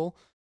other people.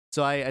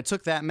 So I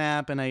took that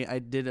map and I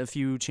did a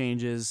few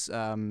changes,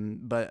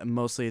 but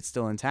mostly it's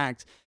still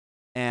intact.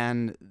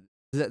 And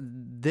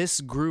this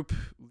group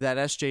that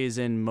SJ is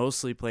in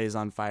mostly plays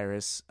on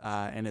Phyrus,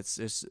 and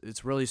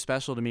it's really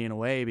special to me in a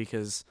way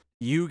because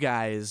you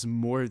guys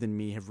more than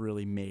me have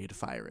really made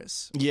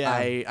Phyrus. Yeah,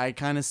 I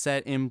kind of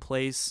set in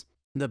place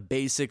the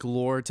basic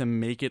lore to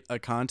make it a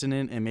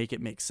continent and make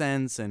it make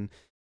sense, and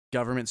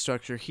government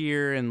structure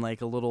here and like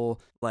a little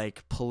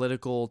like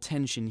political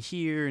tension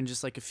here and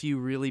just like a few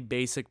really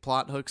basic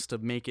plot hooks to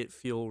make it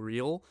feel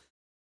real.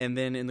 And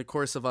then in the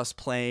course of us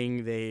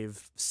playing, they've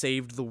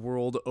saved the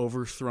world,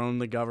 overthrown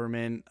the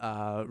government,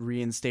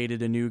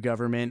 reinstated a new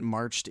government,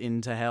 marched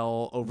into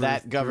hell,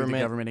 overthrew the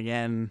government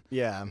again.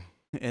 Yeah.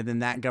 And then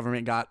that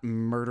government got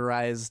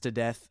murderized to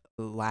death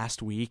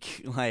last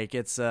week. Like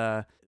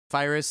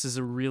Phyrus is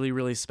a really,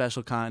 really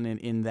special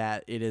continent in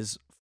that it is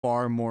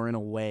far more in a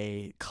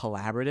way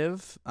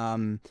collaborative.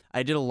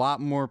 I did a lot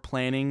more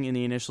planning in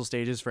the initial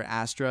stages for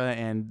Astra,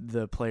 and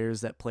the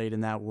players that played in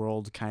that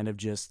world kind of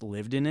just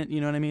lived in it. You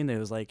know what I mean? They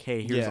was like,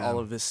 hey, here's all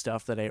of this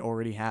stuff that I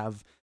already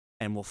have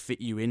and we'll fit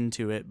you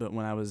into it. But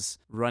when I was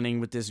running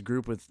with this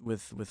group with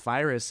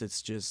Phyrus,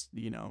 it's just,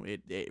 you know,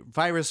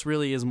 Phyrus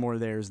really is more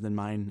theirs than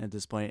mine at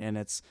this point. And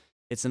it's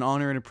an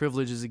honor and a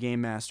privilege as a game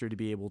master to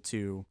be able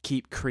to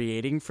keep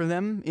creating for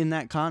them in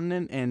that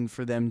continent and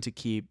for them to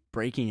keep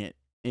breaking it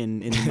in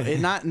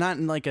not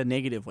in like a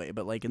negative way,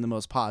 but like in the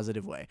most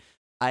positive way.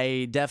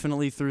 I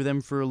definitely threw them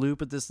for a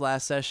loop at this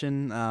last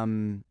session,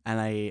 and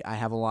I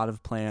have a lot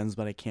of plans,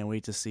 but I can't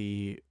wait to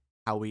see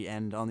how we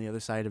end on the other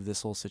side of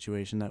this whole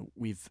situation that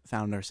we've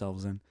found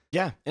ourselves in.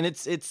 Yeah, and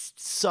it's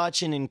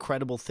such an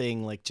incredible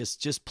thing, like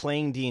just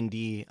playing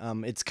D&D.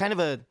 It's kind of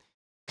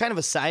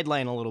a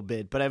sideline a little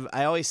bit, but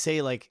I always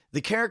say like the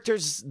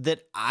characters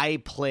that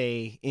I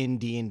play in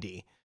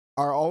D&D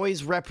are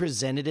always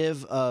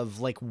representative of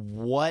like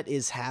what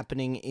is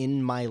happening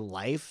in my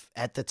life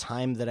at the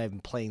time that I'm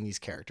playing these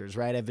characters,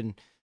 right?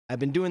 I've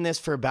been doing this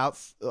for about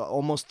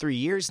almost 3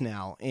 years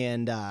now,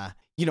 and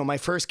you know, my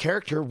first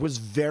character was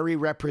very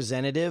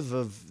representative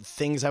of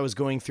things I was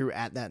going through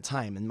at that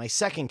time, and my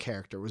second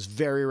character was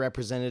very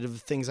representative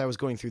of things I was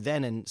going through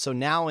then. And so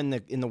now in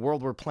the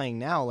world we're playing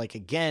now, like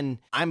again,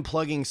 I'm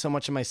plugging so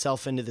much of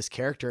myself into this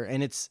character,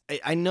 and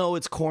I know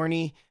it's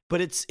corny,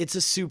 but it's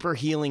a super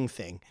healing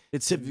thing.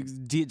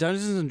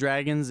 Dungeons and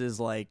Dragons is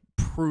like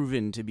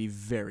proven to be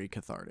very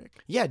cathartic.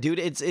 Yeah, dude,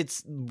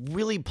 it's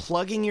really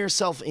plugging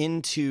yourself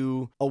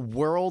into a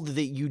world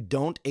that you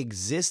don't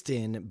exist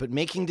in, but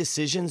making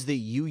decisions that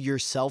you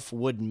yourself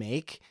would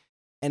make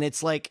And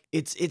it's like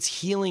it's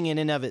healing in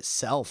and of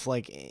itself.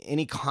 Like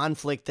any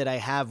conflict that I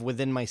have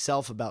within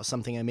myself about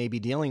something I may be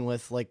dealing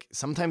with, like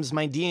sometimes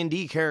my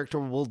D&D character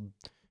will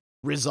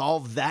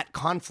resolve that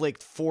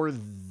conflict for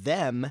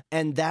them,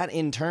 and that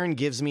in turn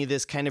gives me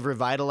this kind of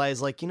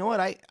revitalized, like, you know what,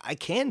 I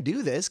can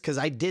do this because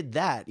I did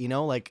that, you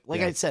know, like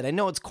I said, I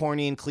know it's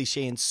corny and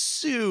cliche and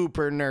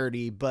super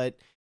nerdy, but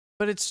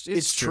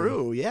it's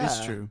true. Yeah,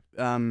 it's true.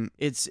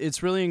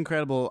 It's really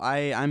incredible.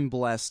 I'm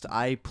blessed.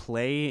 I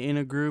play in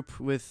a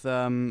group with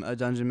a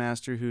dungeon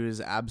master who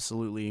is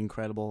absolutely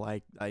incredible.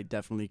 I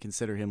definitely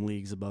consider him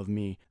leagues above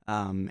me.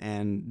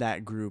 And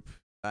that group,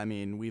 I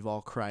mean, we've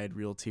all cried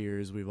real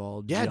tears. We've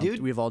all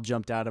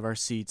jumped out of our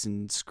seats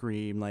and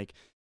screamed. Like,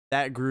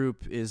 that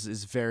group is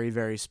very,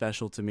 very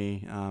special to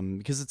me,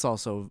 because it's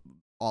also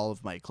all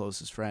of my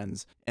closest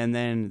friends. And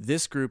then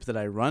this group that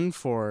I run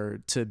for,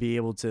 to be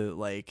able to,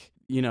 like,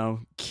 you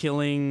know,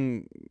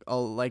 killing,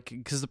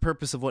 because the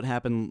purpose of what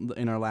happened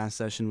in our last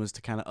session was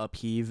to kind of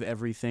upheave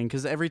everything.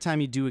 Because every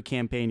time you do a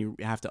campaign, you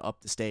have to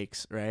up the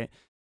stakes, right?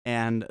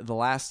 And the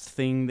last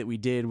thing that we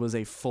did was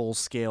a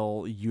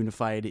full-scale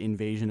unified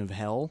invasion of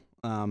hell.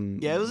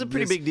 Yeah, it was a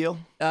pretty big deal.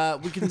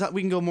 We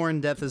can go more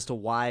in depth as to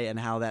why and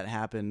how that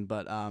happened,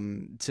 but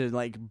to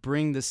like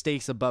bring the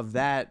stakes above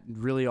that,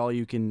 really all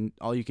you can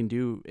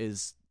do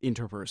is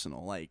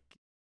interpersonal, like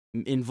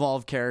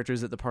involve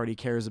characters that the party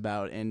cares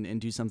about and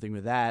do something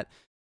with that.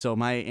 So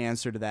my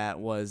answer to that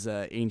was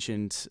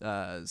ancient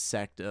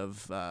sect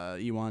of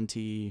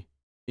Yuan-Ti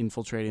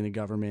infiltrating the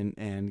government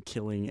and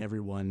killing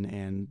everyone,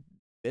 and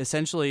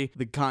essentially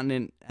the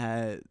continent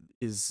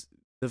is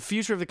the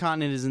future of the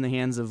continent is in the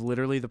hands of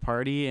literally the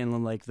party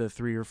and like the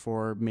 3 or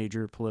 4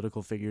 major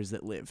political figures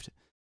that lived.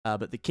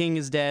 But the king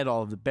is dead,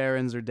 all of the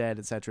barons are dead,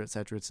 etc.,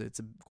 etc.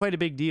 It's quite a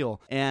big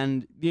deal.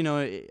 And, you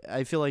know,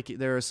 I feel like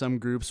there are some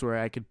groups where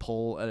I could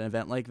pull an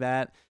event like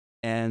that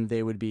and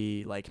they would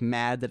be like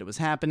mad that it was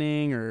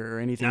happening or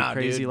anything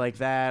crazy like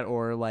that,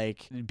 or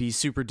like be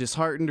super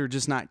disheartened or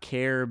just not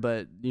care.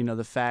 But, you know,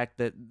 the fact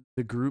that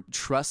the group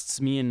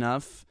trusts me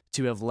enough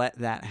to have let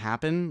that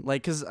happen,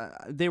 like, because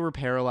they were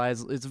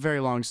paralyzed. It's a very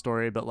long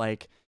story, but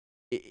like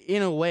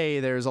in a way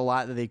there's a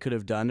lot that they could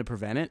have done to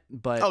prevent it,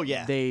 but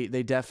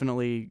they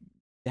definitely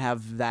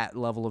have that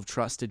level of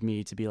trust in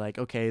me to be like,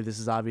 okay, this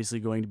is obviously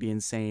going to be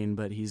insane,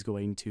 but he's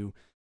going to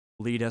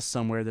lead us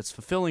somewhere that's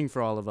fulfilling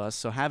for all of us.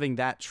 So having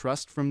that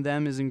trust from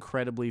them is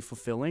incredibly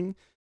fulfilling.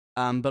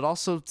 But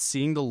also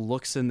seeing the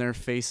looks in their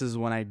faces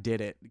when I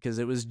did it, because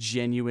it was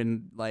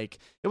genuine. Like,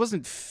 it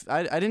wasn't,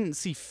 I didn't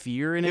see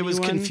fear in anyone. It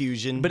was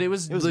confusion. But it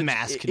was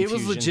mass confusion. It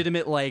was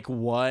legitimate, like,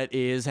 what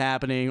is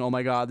happening? Oh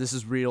my God, this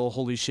is real.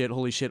 Holy shit,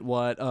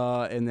 what?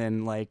 And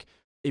then, like,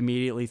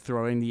 immediately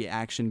throwing the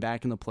action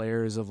back in the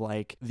players of,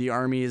 like, the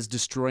army is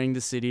destroying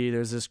the city.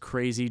 There's this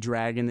crazy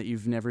dragon that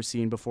you've never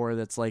seen before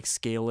that's, like,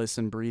 scaleless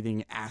and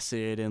breathing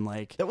acid, and,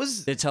 like,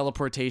 the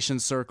teleportation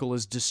circle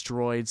is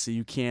destroyed so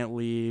you can't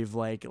leave.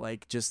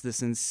 Like just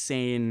this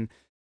insane,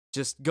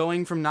 just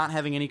going from not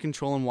having any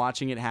control and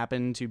watching it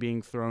happen to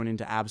being thrown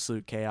into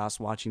absolute chaos.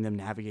 Watching them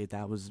navigate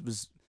that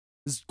was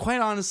quite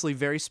honestly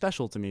very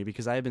special to me,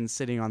 because I had been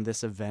sitting on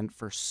this event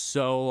for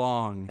so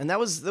long. And that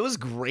was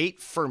great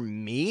for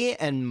me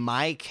and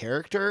my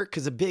character,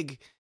 because a big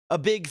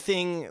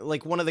thing,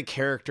 like one of the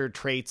character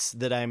traits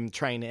that I'm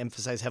trying to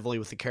emphasize heavily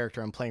with the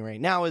character I'm playing right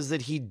now, is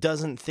that he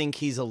doesn't think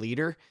he's a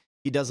leader.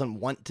 He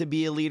doesn't want to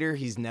be a leader.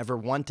 He's never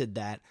wanted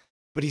that,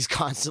 but he's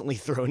constantly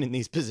thrown in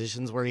these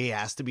positions where he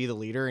has to be the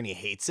leader and he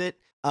hates it.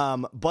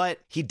 But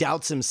he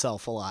doubts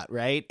himself a lot,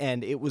 right?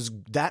 And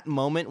that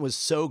moment was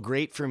so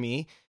great for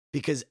me,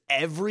 because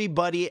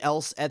everybody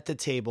else at the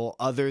table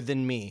other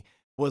than me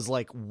was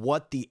like,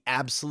 what the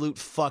absolute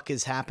fuck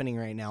is happening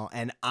right now?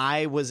 And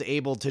I was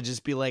able to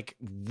just be like,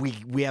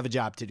 we have a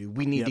job to do.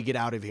 We need to get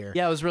out of here.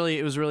 Yeah, it was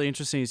really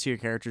interesting to see your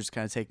characters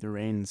kind of take the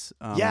reins.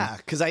 Yeah,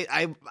 because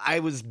I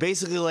was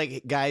basically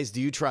like, guys,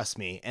 do you trust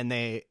me? And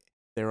they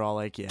were all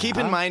like, yeah. Keep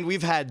in mind,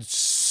 we've had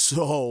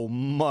so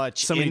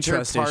many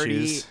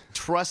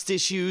trust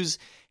issues,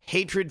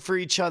 hatred for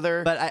each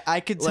other. But I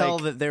could tell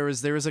that there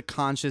was a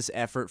conscious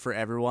effort for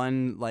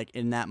everyone. Like,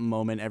 in that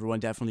moment, everyone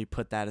definitely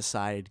put that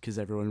aside, because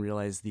everyone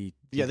realized the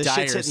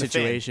dire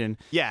situation.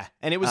 Yeah,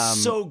 and it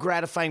was so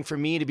gratifying for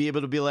me to be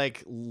able to be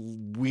like,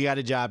 we got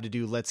a job to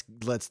do. Let's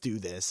do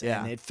this.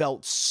 Yeah. And it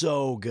felt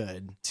so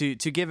good. To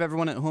give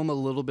everyone at home a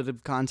little bit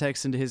of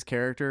context into his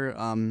character,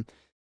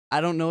 I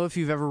don't know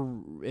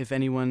if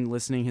anyone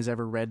listening has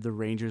ever read the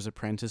Ranger's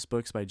Apprentice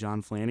books by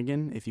John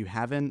Flanagan. If you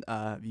haven't,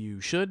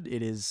 you should.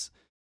 It is.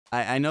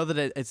 I know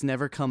that it's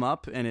never come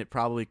up, and it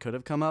probably could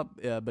have come up,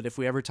 but if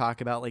we ever talk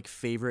about like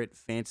favorite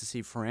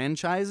fantasy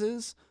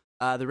franchises,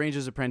 The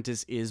Ranger's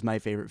Apprentice is my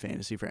favorite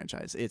fantasy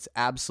franchise. It's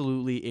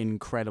absolutely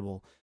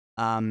incredible.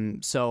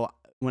 So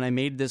when I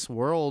made this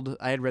world,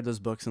 I had read those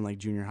books in like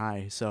junior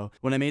high. So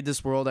when I made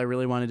this world, I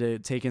really wanted to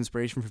take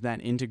inspiration from that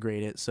and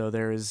integrate it. So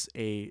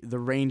the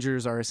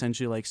Rangers are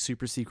essentially like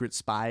super secret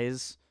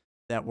spies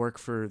that work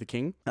for the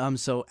king.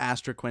 So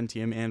Astra,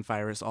 Quentium, and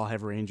Phyrus all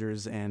have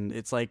Rangers, and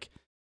it's like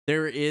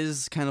There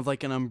is kind of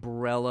like an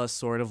umbrella,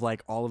 sort of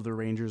like all of the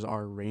Rangers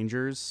are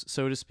Rangers,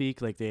 so to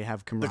speak. Like they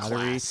have camaraderie.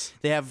 class.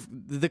 They have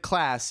the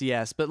class,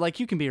 yes, but like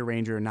you can be a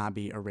Ranger and not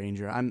be a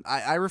Ranger.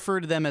 I refer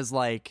to them as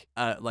like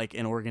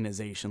an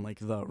organization, like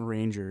the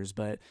Rangers,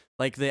 but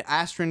like the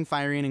Astron,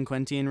 Firian, and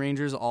Quentian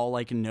Rangers all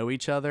like know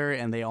each other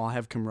and they all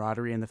have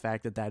camaraderie in the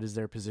fact that that is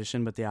their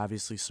position, but they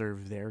obviously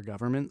serve their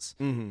governments.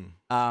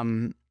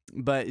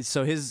 But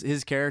so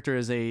his character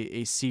is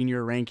a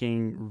senior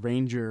ranking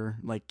ranger,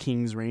 like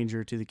King's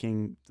Ranger to the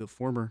king, the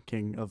former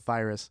king of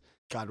Virus.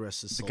 God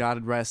rest his soul.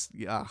 God rest.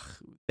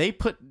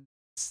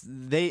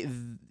 They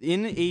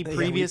in a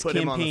previous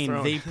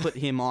campaign they put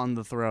him on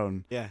the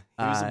throne. Yeah,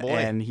 he was a boy,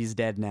 and he's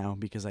dead now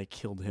because I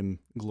killed him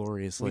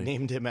gloriously. We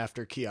named him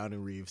after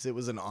Keanu Reeves. It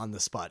was an on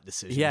the spot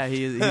decision. Yeah,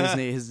 he was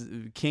his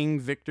King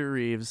Victor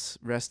Reeves.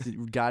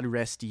 God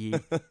rest ye.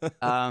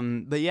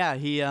 But yeah,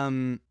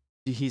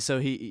 he's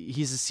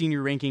a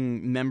senior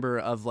ranking member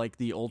of like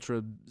the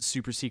ultra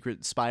super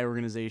secret spy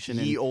organization.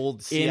 The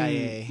old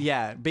CIA.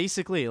 Yeah,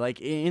 basically, like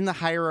in the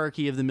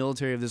hierarchy of the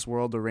military of this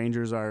world, the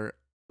Rangers are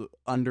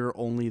under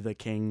only the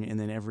king, and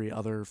then every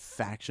other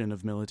faction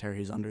of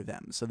military is under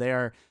them. So they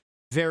are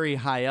very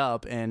high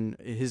up, and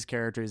his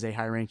character is a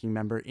high ranking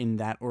member in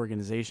that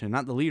organization.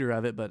 Not the leader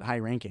of it, but high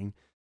ranking.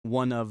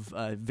 One of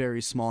a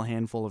very small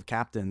handful of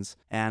captains.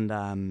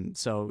 And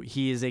so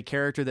he is a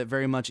character that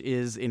very much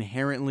is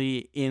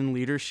inherently in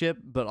leadership,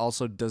 but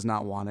also does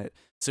not want it.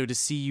 So to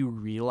see you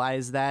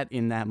realize that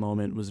in that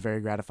moment was very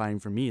gratifying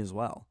for me as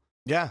well.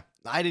 Yeah,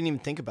 I didn't even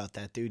think about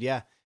that, dude.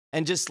 Yeah.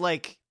 And just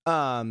like,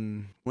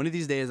 one of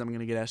these days, I'm going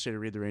to get SJ to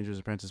read the Ranger's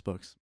Apprentice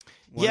books.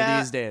 One of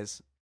these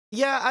days.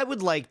 Yeah, I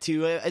would like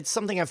to. It's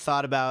something I've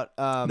thought about.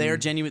 They are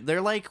genuine.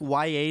 They're like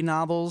YA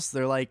novels.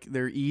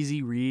 They're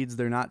easy reads.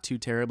 They're not too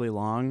terribly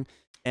long,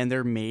 and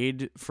they're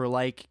made for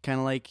like kind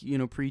of like, you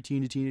know,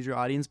 preteen to teenager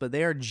audience. But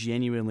they are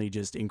genuinely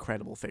just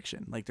incredible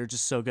fiction. Like they're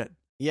just so good.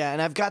 Yeah,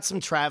 and I've got some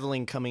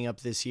traveling coming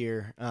up this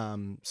year.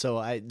 So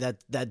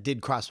that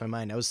did cross my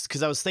mind. I was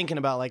thinking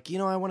about like, you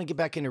know, I want to get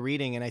back into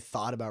reading, and I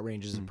thought about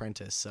Ranger's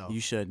Apprentice. So you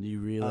should. You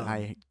really.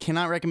 I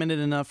cannot recommend it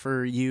enough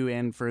for you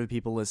and for the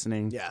people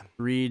listening. Yeah,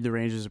 read the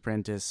Ranger's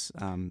Apprentice.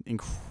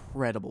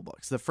 Incredible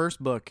books. The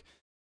first book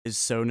is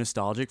so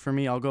nostalgic for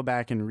me. I'll go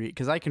back and read,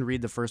 because I can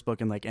read the first book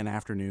in like an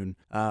afternoon.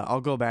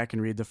 I'll go back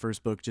and read the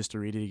first book just to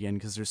read it again,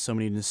 because there's so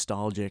many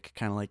nostalgic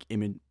kind of like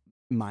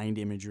mind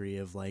imagery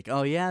of like,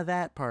 oh yeah,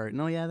 that part,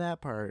 no, yeah, that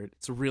part.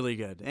 It's really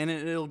good, and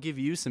it'll give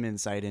you some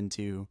insight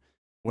into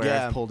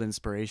where I've pulled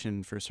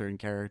inspiration for certain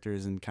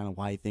characters and kind of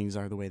why things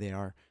are the way they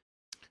are.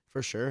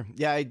 For sure.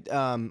 Yeah,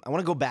 I want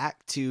to go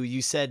back to,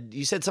 you said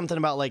something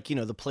about like, you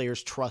know, the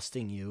players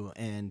trusting you,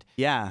 and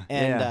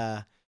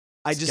I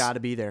just got to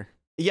be there.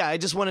 Yeah, I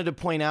just wanted to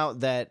point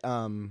out that,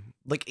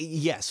 like,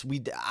 yes,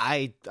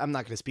 I'm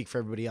not going to speak for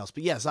everybody else,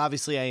 but yes,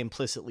 obviously I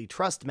implicitly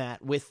trust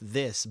Matt with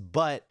this.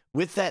 But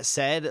with that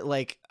said,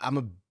 like, I'm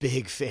a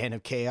big fan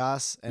of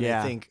chaos, and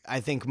I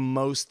think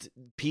most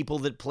people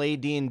that play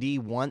D&D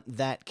want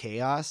that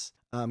chaos,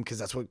 because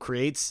that's what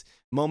creates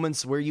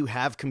moments where you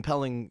have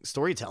compelling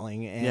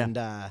storytelling. And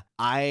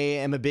I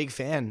am a big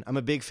fan. I'm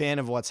a big fan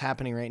of what's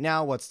happening right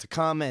now, what's to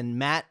come, and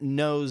Matt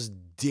knows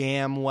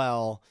damn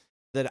well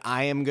that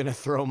I am going to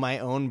throw my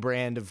own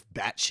brand of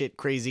batshit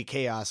crazy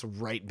chaos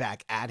right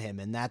back at him.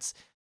 And that's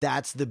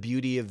the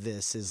beauty of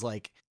this, is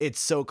like,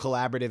 it's so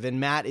collaborative. And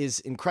Matt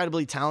is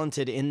incredibly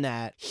talented in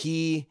that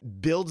he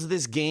builds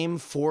this game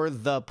for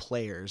the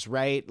players,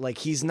 right? Like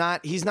he's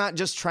not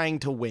just trying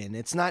to win.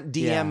 It's not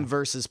DM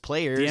versus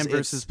players. DM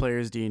versus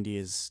players, D&D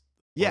is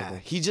horrible.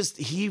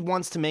 He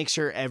wants to make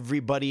sure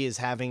everybody is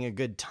having a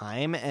good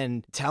time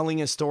and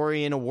telling a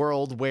story in a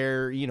world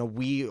where, you know,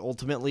 we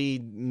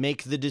ultimately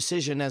make the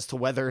decision as to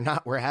whether or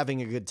not we're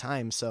having a good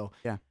time. So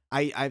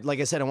I like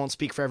I said, I won't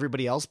speak for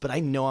everybody else, but I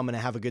know I'm going to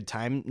have a good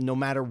time no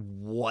matter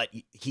what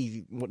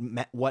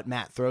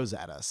Matt throws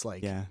at us.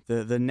 Like,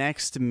 the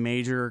next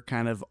major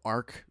kind of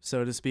arc,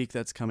 so to speak,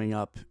 that's coming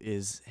up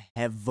is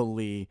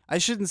heavily, I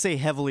shouldn't say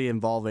heavily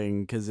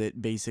involving, because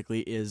it basically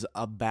is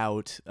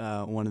about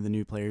one of the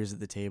new players at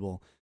the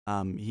table.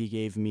 He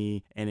gave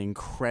me an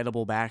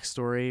incredible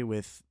backstory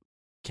with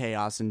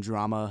chaos and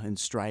drama and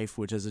strife,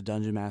 which as a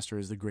dungeon master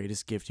is the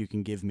greatest gift you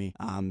can give me,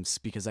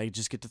 because I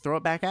just get to throw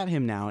it back at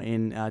him now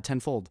in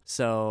tenfold.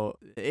 So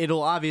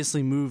it'll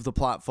obviously move the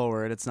plot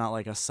forward. It's not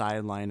like a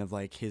sideline of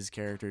like his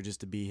character just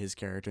to be his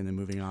character and then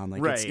moving on.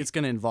 Like it's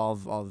going to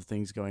involve all the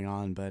things going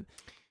on, but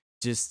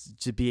just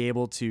to be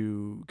able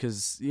to,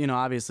 because, you know,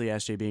 obviously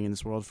SJ being in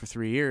this world for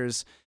 3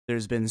 years,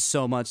 there's been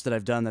so much that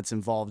I've done that's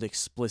involved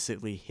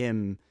explicitly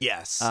him.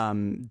 Yes.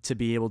 To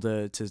be able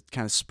to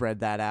kind of spread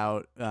that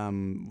out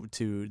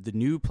to the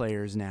new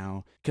players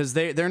now, because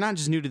they're not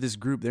just new to this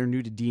group, they're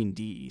new to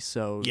D&D.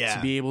 So to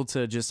be able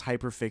to just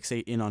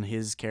hyperfixate in on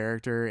his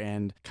character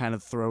and kind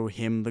of throw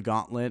him the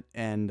gauntlet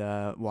and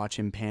watch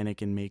him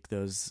panic and make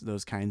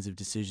those kinds of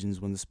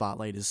decisions when the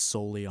spotlight is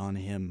solely on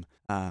him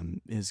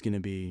is going to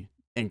be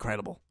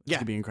incredible. It's Yeah.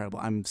 gonna be incredible.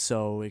 I'm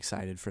so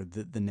excited for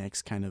the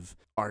next kind of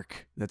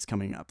arc that's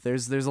coming up.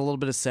 There's a little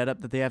bit of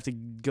setup that they have to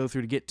go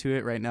through to get to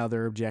it. Right now,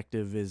 their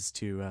objective is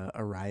to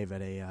arrive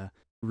at a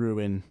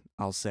ruin,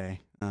 I'll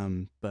say.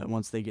 But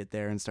once they get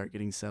there and start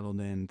getting settled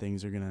in,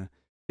 things are gonna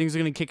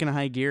kick in a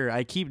high gear.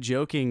 I keep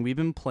joking. We've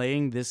been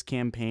playing this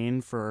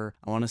campaign for,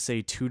 I want to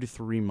say, 2 to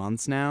 3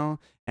 months now.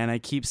 And I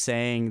keep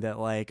saying that,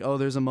 like, oh,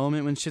 there's a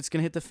moment when shit's going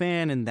to hit the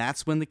fan, and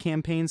that's when the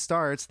campaign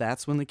starts.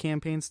 That's when the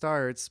campaign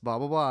starts, blah,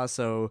 blah, blah.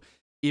 So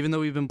even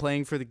though we've been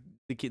playing for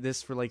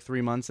this for like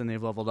 3 months and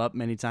they've leveled up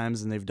many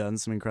times and they've done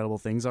some incredible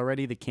things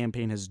already, the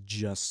campaign has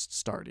just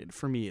started,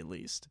 for me at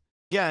least.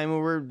 Yeah, I mean,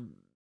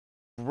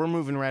 we're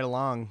moving right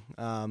along.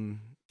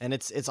 And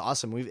it's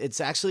awesome.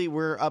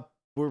 We're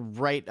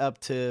right up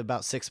to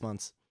about 6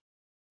 months.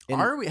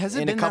 Are we? Has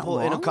it been that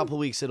long? In a long? couple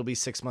weeks, it'll be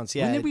 6 months.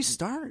 Yeah. When did we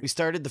start? We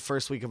started the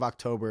first week of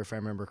October, if I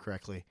remember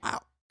correctly.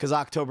 Wow. Because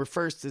October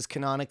 1st is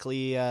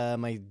canonically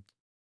my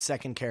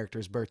second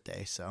character's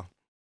birthday. So.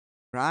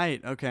 Right.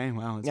 Okay.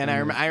 Wow. And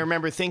I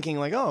remember thinking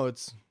like, oh,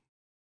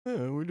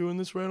 we're doing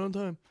this right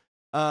on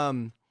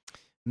time.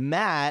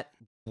 Matt,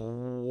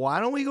 why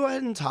don't we go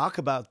ahead and talk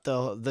about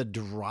the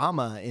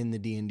drama in the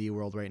D&D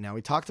world right now?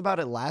 We talked about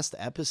it last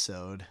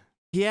episode.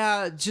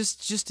 Yeah,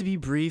 just to be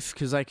brief,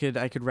 because I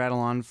could rattle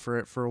on for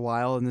it for a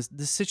while, and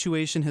this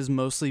situation has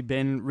mostly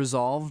been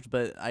resolved.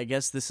 But I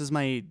guess this is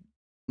my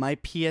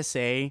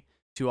PSA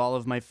to all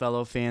of my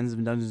fellow fans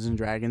of Dungeons and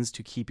Dragons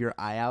to keep your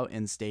eye out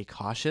and stay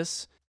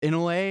cautious. In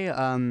a way,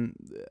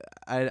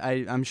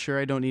 I'm sure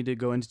I don't need to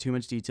go into too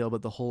much detail,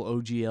 but the whole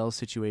OGL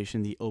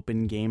situation, the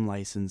open game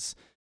license,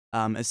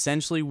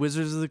 essentially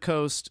Wizards of the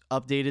Coast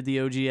updated the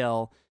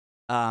OGL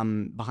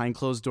behind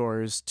closed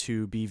doors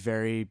to be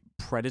very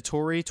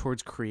predatory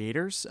towards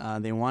creators.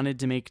 They wanted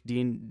to make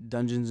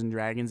Dungeons and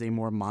Dragons a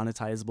more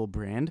monetizable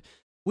brand,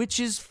 which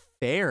is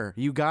fair.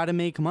 You got to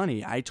make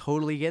money. I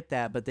totally get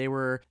that, but they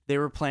were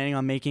planning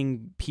on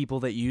making people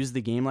that use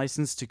the game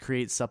license to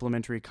create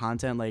supplementary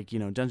content, like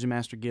Dungeon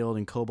Master Guild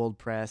and Kobold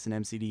Press and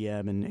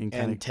MCDM and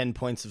kind of 10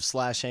 points of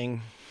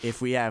slashing.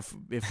 If we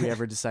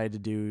ever decide to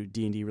do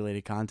D&D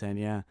related content,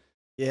 yeah,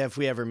 if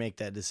we ever make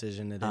that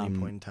decision at any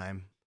point in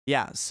time.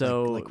 Yeah,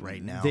 so like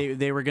right now,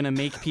 they were going to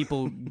make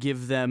people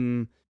give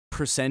them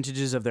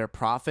percentages of their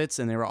profits,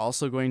 and they were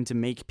also going to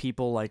make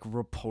people like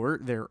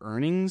report their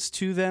earnings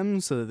to them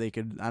so that they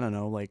could, I don't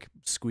know, like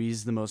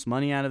squeeze the most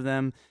money out of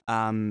them.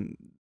 Kind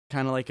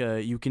of like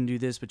you can do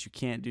this, but you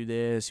can't do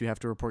this. You have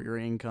to report your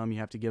income. You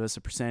have to give us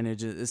a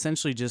percentage.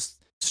 Essentially, just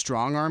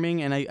strong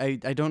arming. And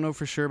I don't know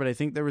for sure, but I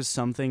think there was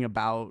something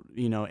about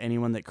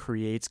anyone that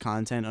creates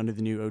content under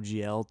the new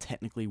OGL.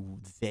 Technically,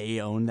 they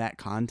own that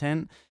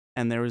content.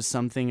 And there was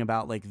something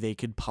about like they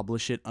could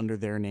publish it under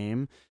their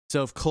name.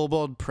 So if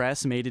Kobold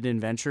Press made an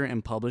adventure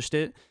and published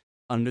it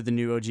under the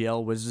new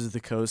OGL, Wizards of the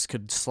Coast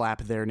could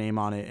slap their name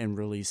on it and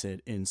release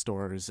it in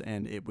stores,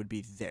 and it would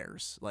be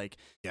theirs. Like,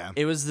 yeah,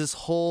 it was this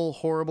whole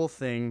horrible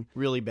thing.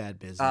 Really bad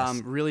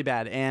business. Really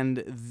bad.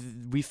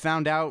 And we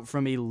found out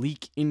from a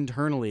leak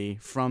internally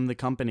from the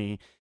company.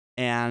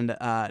 And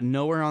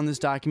nowhere on this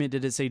document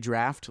did it say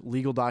draft.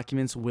 Legal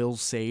documents will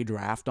say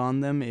draft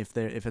on them if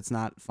it's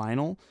not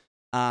final.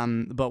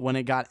 But when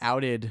it got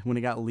outed, when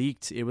it got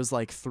leaked, it was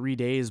like 3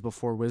 days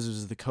before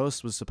Wizards of the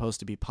Coast was supposed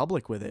to be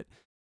public with it.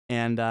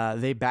 And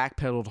they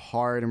backpedaled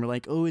hard and were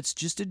like, oh, it's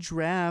just a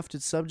draft.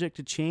 It's subject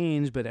to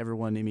change. But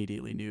everyone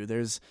immediately knew.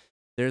 There's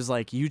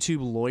like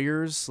YouTube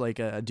lawyers, like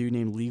a dude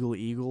named Legal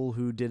Eagle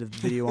who did a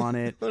video on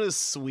it. What a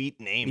sweet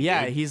name.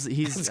 Yeah, dude.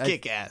 he's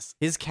kick ass.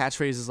 His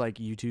catchphrase is like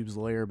YouTube's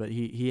lawyer, but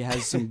he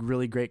has some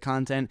really great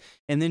content.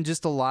 And then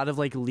just a lot of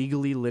like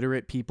legally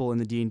literate people in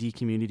the D&D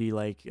community.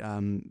 Like we're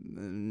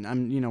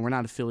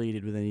not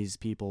affiliated with any of these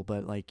people,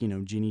 but like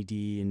Ginny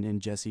D and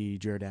Jesse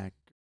Jurdak,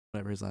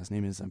 whatever his last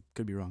name is, I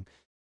could be wrong.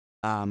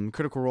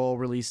 Critical Role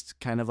released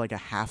kind of like a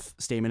half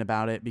statement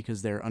about it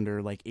because they're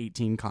under like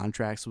 18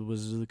 contracts with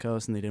Wizards of the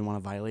Coast and they didn't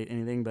want to violate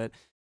anything, but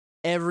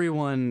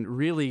everyone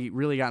really,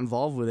 really got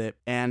involved with it,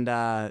 and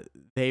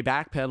they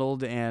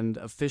backpedaled, and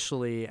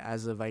officially,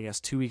 as of I guess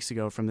 2 weeks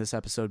ago from this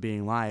episode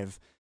being live,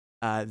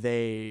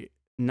 they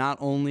not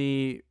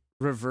only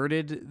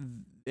reverted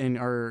and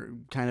are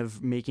kind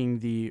of making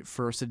the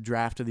first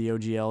draft of the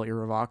OGL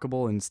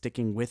irrevocable and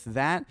sticking with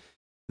that.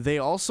 They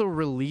also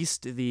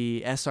released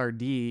the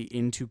SRD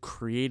into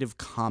Creative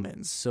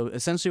Commons. So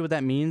essentially what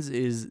that means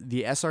is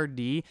the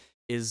SRD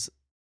is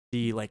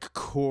the like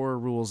core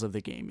rules of the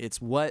game. It's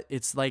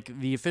like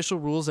the official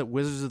rules that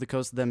Wizards of the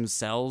Coast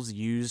themselves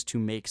use to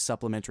make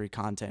supplementary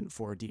content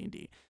for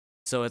D&D.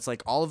 So it's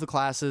like all of the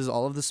classes,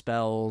 all of the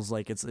spells,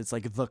 like it's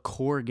like the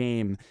core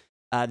game.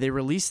 They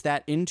released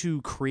that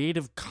into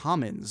Creative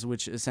Commons,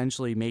 which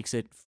essentially makes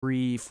it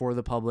free for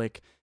the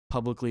public,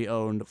 publicly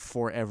owned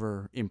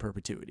forever in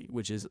perpetuity,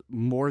 which is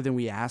more than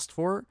we asked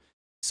for.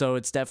 So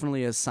it's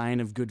definitely a sign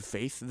of good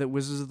faith that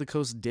Wizards of the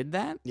Coast did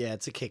that. Yeah,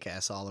 it's a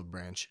kick-ass olive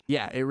branch.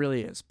 Yeah, it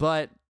really is.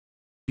 But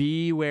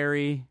be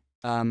wary.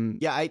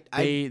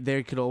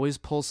 They could always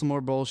pull some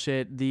more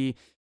bullshit.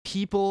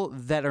 people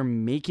that are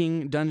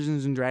making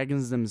Dungeons and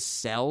Dragons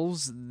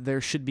themselves,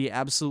 there should be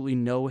absolutely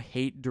no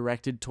hate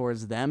directed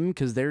towards them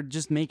because they're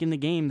just making the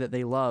game that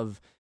they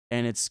love,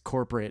 and it's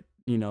corporate,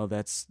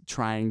 that's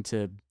trying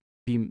to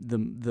be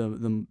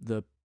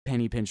the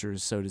penny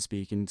pinchers, so to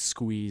speak, and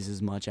squeeze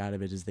as much out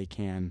of it as they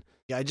can.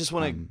 Yeah, I just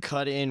want to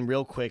cut in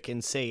real quick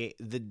and say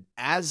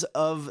as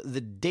of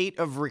the date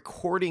of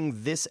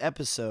recording this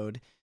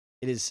episode,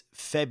 it is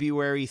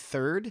February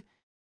 3rd.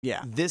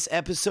 Yeah. This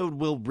episode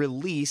will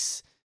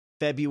release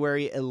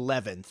February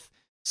 11th.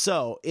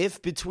 So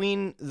if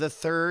between the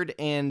 3rd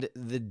and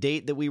the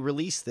date that we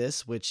release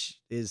this, which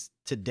is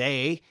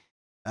today,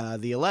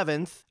 the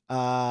 11th,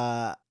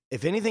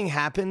 if anything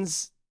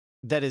happens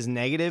that is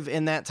negative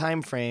in that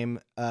time frame,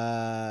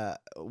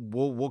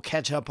 we'll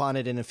catch up on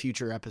it in a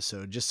future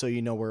episode, just so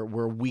you know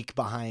we're a week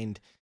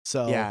behind.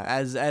 So yeah,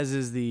 as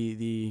is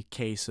the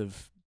case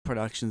of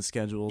production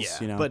schedules,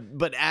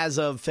 But as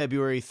of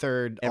February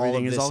 3rd,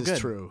 everything all of this good. is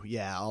true.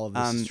 Yeah, all of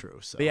this is true.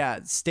 So. But yeah,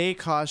 stay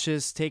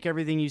cautious. Take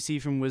everything you see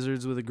from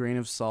Wizards with a grain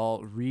of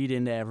salt. Read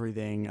into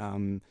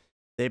everything.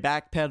 They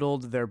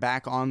backpedaled. They're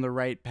back on the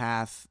right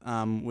path,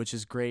 which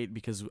is great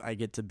because I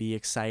get to be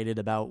excited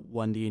about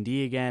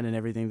 1D&D again and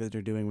everything that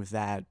they're doing with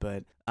that.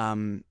 But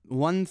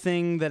one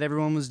thing that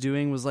everyone was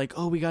doing was like,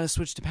 oh, we got to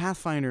switch to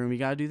Pathfinder and we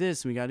got to do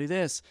this and we got to do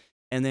this.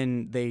 And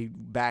then they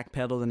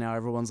backpedaled and now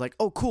everyone's like,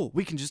 oh, cool,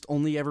 we can just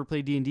only ever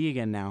play D&D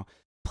again now.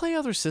 Play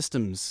other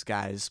systems,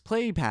 guys.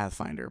 Play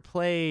Pathfinder.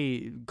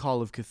 Play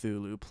Call of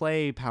Cthulhu.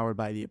 Play Powered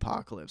by the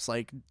Apocalypse.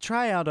 Like,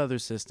 try out other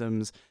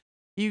systems.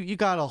 You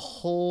got a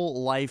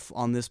whole life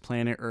on this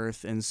planet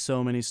Earth and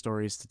so many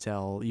stories to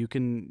tell. You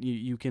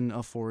can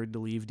afford to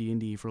leave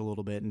D&D for a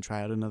little bit and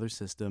try out another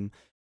system.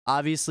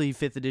 Obviously,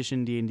 5th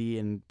edition D&D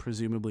and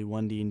presumably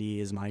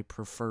 1D&D is my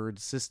preferred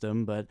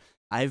system, but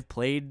I've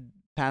played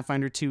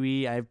Pathfinder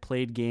 2e. I've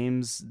played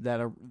games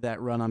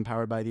that run on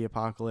Powered by the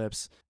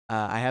Apocalypse.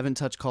 I haven't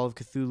touched Call of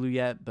Cthulhu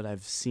yet, but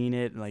I've seen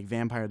it, like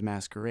Vampire the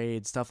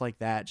Masquerade, stuff like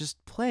that.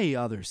 Just play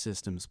other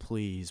systems,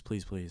 please,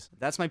 please, please.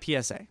 That's my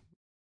PSA.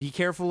 Be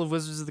careful of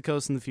Wizards of the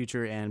Coast in the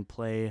future and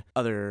play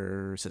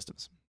other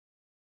systems.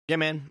 Yeah,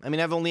 man. I mean,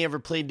 I've only ever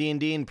played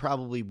D&D and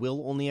probably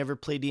will only ever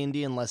play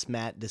D&D unless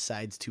Matt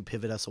decides to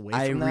pivot us away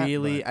from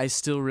that. I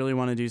still really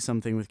want to do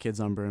something with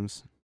Kids on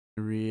Brooms.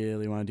 I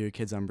really want to do a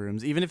Kids on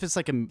Brooms, even if it's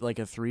like a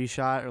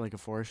 3-shot or like a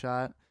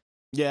 4-shot.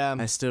 Yeah,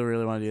 I still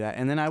really want to do that.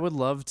 And then I would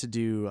love to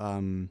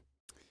do.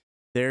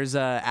 There's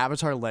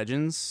Avatar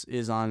Legends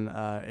is on.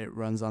 It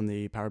runs on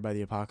the Powered by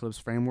the Apocalypse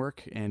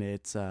framework, and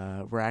it's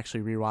we're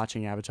actually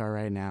rewatching Avatar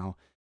right now,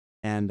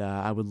 and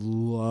I would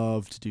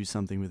love to do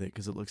something with it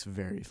because it looks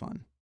very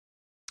fun.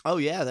 Oh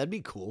yeah, that'd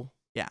be cool.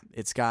 Yeah,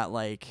 it's got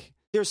like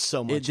there's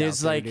so much.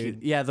 There's out there, like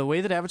dude. Yeah, the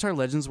way that Avatar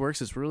Legends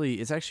works,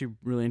 it's actually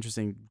really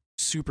interesting.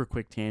 Super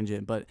quick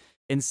tangent, but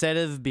instead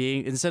of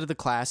the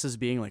classes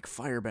being like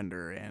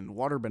firebender and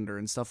waterbender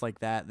and stuff like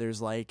that,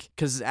 there's like,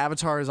 because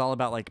Avatar is all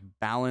about like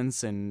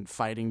balance and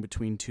fighting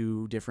between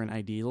two different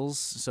ideals.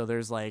 So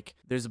there's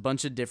a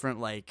bunch of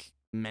different like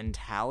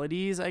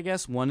mentalities, I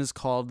guess. One is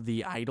called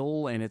the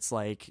idol, and it's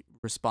like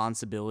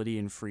responsibility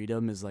and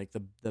freedom is like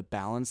the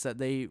balance that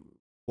they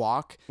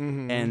walk.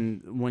 Mm-hmm.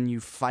 And when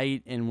you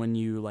fight and when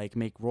you like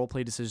make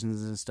roleplay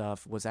decisions and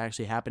stuff, what's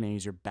actually happening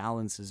is your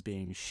balance is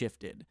being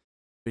shifted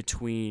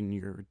between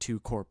your two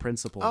core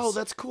principles. Oh,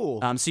 that's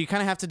cool. So you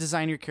kind of have to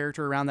design your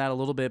character around that a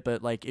little bit,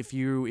 but like if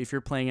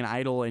you're playing an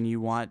idol and you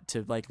want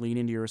to like lean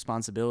into your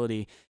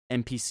responsibility,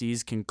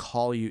 NPCs can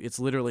call you. It's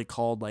literally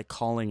called like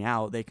calling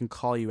out. They can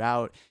call you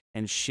out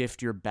and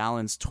shift your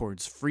balance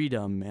towards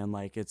freedom, and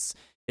like it's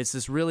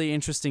this really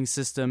interesting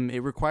system. It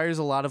requires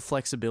a lot of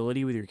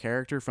flexibility with your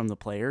character from the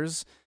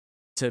players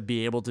to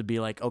be able to be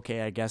like,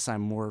 okay, I guess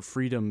I'm more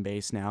freedom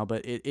based now,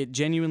 but it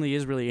genuinely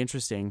is really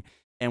interesting.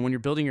 And when you're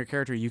building your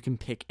character, you can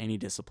pick any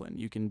discipline.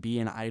 You can be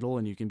an idol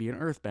and you can be an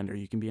earthbender.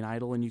 You can be an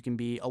idol and you can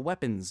be a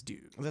weapons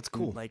dude. That's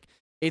cool. Like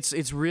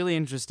it's really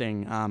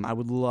interesting. I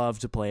would love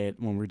to play it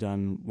when we're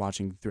done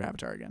watching through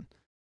Avatar again.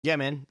 Yeah,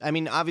 man. I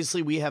mean,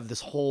 obviously we have this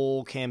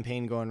whole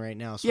campaign going right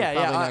now. So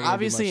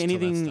Obviously,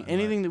 anything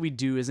done, that we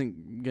do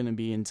isn't gonna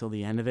be until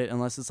the end of it,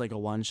 unless it's like a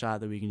one shot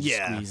that we can just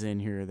squeeze in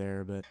here or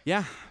there. But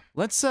yeah,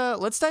 let's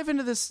dive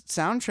into this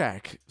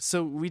soundtrack.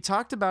 So we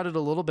talked about it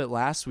a little bit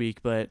last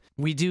week, but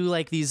we do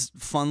like these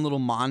fun little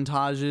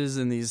montages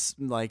and these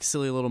like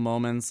silly little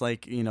moments,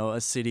 like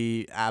a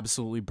city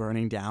absolutely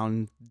burning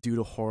down due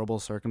to horrible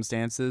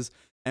circumstances,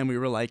 and we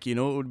were like, it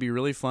would be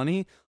really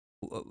funny.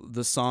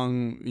 The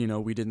song,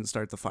 we didn't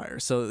start the fire.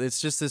 So it's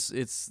just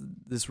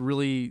this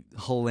really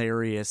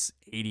hilarious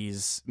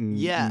 80s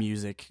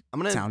music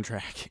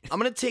soundtrack. I'm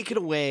going to take it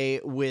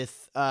away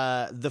with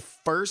the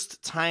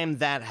first time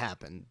that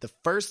happened. The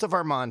first of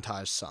our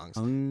montage songs.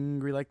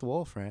 Hungry Like the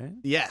Wolf, right?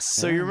 Yes.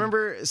 So you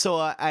remember,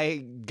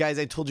 I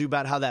told you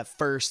about how that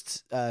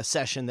first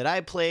session that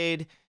I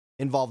played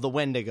involved the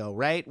Wendigo,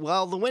 right?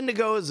 Well, the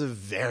Wendigo is a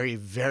very,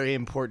 very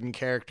important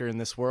character in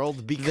this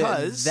world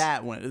because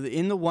that one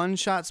in the one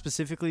shot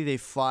specifically, they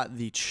fought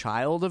the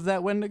child of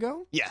that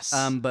Wendigo. Yes.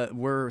 But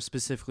we're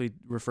specifically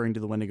referring to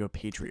the Wendigo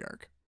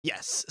patriarch.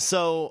 Yes.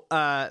 So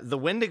the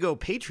Wendigo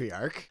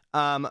Patriarch,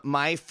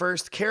 my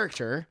first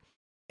character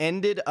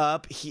ended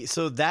up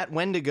so that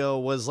Wendigo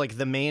was like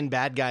the main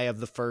bad guy of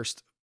the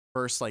first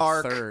like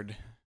arc. third.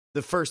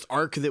 The first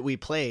arc that we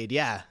played,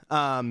 yeah.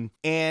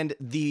 And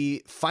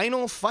the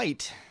final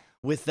fight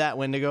with that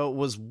Wendigo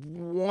was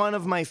one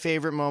of my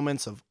favorite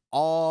moments of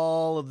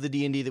all of the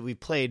D&D that we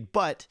played.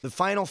 But the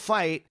final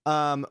fight,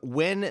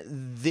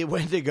 when the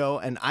Wendigo,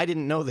 and I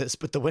didn't know this,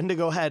 but the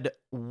Wendigo had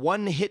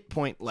 1 hit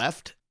point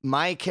left,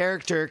 my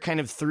character kind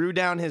of threw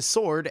down his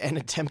sword and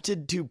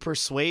attempted to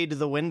persuade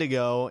the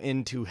Wendigo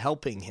into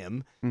helping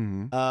him.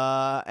 Mm-hmm.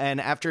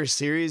 And after a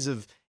series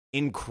of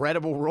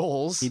incredible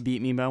rolls, He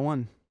beat me by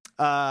 1.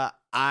 Not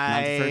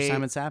the first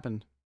time it's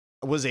happened.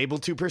 Was able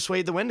to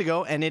persuade the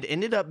Wendigo, and it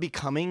ended up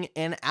becoming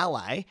an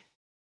ally.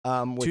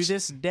 Which, to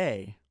this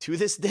day. To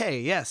this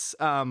day, yes.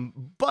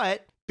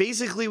 But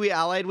basically, we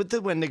allied with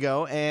the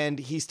Wendigo, and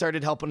he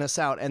started helping us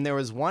out. And there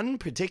was one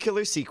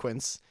particular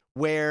sequence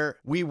where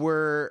we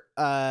were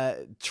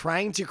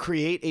trying to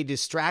create a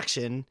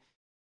distraction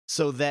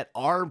so that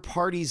our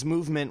party's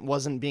movement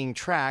wasn't being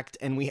tracked,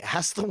 and we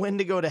asked the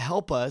Wendigo to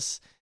help us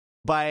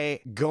by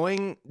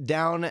going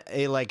down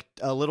a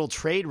little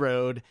trade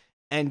road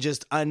and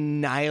just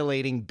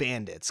annihilating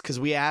bandits, because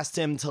we asked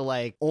him to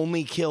like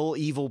only kill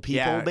evil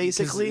people,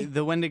 basically.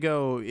 The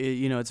Wendigo,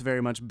 it's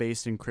very much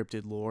based in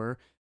cryptid lore.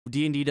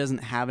 D&D doesn't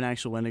have an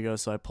actual Wendigo,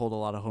 so I pulled a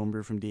lot of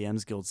homebrew from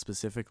DM's Guild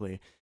specifically.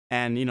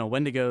 And,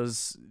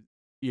 Wendigos,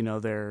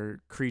 they're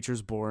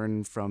creatures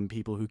born from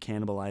people who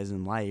cannibalize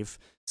in life.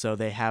 So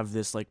they have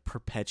this like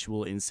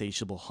perpetual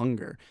insatiable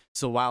hunger.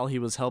 So while he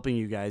was helping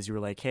you guys, you were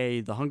like,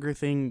 hey, the hunger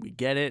thing, we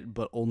get it,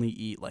 but only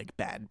eat like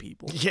bad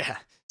people. Yeah.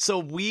 So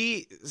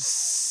we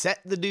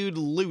set the dude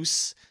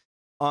loose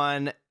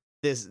on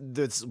this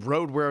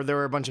road where there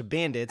were a bunch of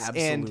bandits.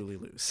 Absolutely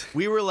and loose.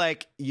 We were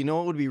like,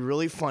 what would be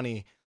really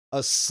funny?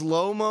 A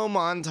slow-mo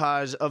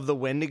montage of the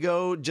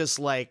Wendigo just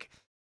like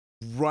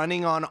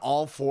running on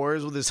all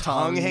fours with his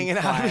tongue hanging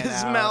out of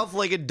his mouth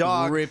like a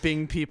dog.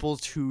 Ripping people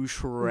to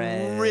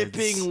shreds.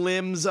 Ripping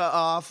limbs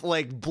off,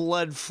 like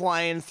blood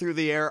flying through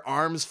the air,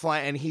 arms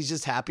flying, and he's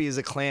just happy as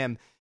a clam.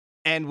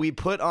 And we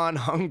put on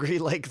Hungry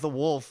Like the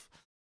Wolf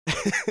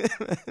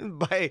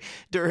by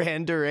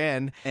Duran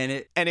Duran. And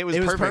it was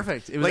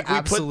perfect. It was like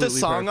we put the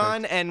song perfect.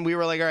 on and we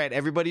were like, all right,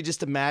 everybody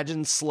just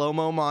imagine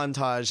slow-mo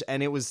montage,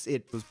 and it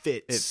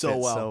fit so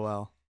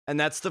well. And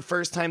that's the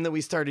first time that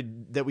we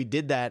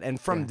did that. And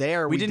from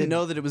there, we didn't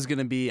know that it was going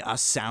to be a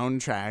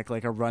soundtrack,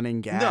 like a running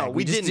gag. No,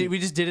 we didn't. We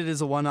just did it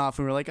as a one-off,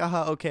 and we were like,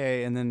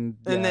 okay. And then,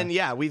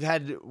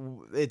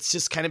 it's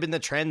just kind of been the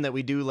trend that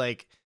we do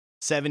like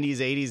 70s,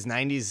 80s,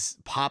 90s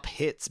pop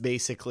hits,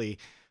 basically,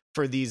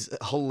 for these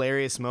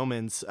hilarious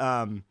moments.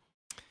 But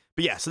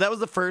yeah, so that was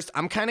the first.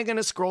 I'm kind of going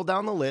to scroll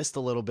down the list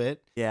a little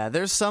bit. Yeah,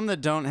 there's some that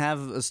don't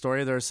have a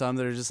story. There are some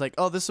that are just like,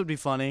 oh, this would be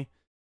funny.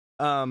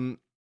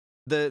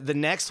 The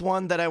next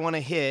one that I want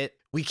to hit,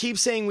 we keep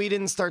saying we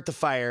didn't start the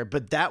fire,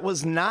 but that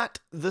was not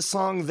the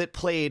song that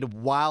played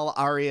while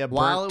Aria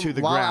burnt to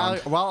the ground.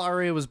 While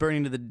Aria was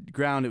burning to the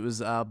ground, it was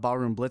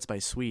Ballroom Blitz by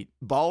Sweet.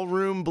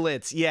 Ballroom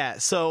Blitz, yeah.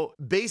 So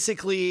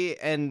basically,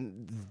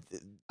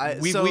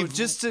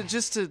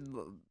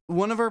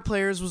 one of our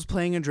players was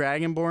playing a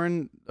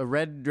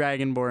red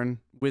Dragonborn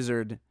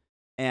wizard,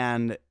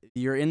 and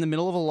you're in the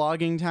middle of a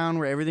logging town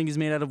where everything is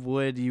made out of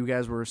wood. You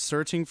guys were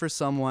searching for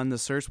someone. The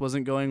search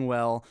wasn't going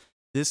well.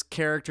 This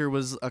character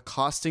was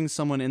accosting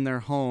someone in their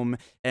home,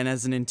 and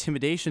as an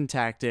intimidation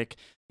tactic,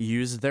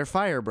 used their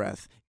fire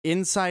breath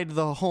inside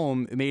the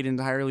home made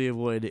entirely of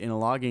wood in a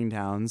logging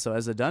town. So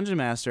as a dungeon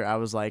master, I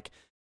was like,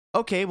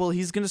 okay, well,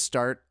 he's going to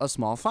start a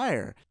small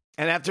fire.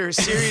 And after a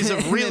series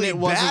of really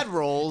bad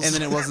rolls. And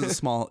then it wasn't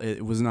small.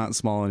 It was not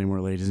small anymore,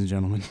 ladies and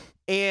gentlemen.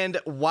 And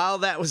while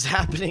that was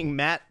happening,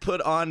 Matt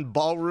put on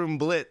Ballroom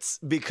Blitz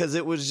because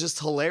it was just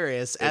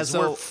hilarious as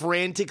we're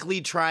frantically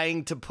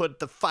trying to put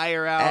the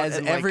fire out. As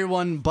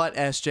everyone but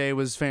SJ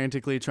was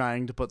frantically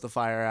trying to put the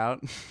fire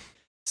out.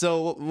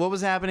 So what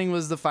was happening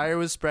was the fire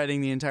was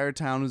spreading. The entire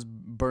town was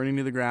burning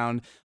to the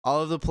ground.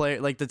 All of the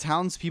the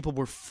townspeople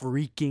were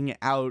freaking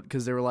out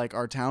because they were like,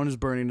 our town is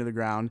burning to the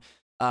ground.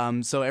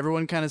 So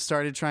everyone kind of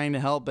started trying to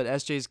help, but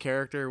SJ's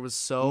character was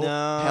so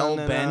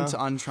hell-bent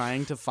on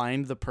trying to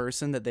find the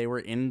person that they were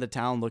in the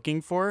town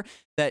looking for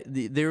that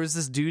there was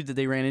this dude that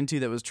they ran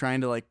into that was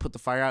trying to like put the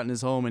fire out in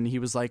his home, and he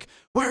was like,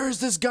 where is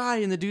this guy?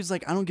 And the dude's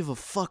like, I don't give a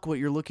fuck what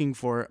you're looking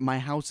for. My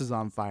house is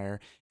on fire.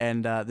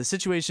 And the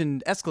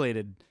situation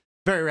escalated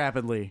very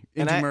rapidly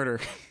into murder.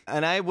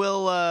 And I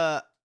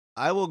will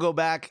go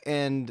back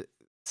and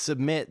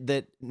submit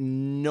that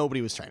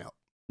nobody was trying to help.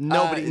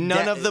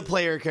 None of the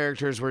player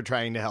characters were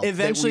trying to help.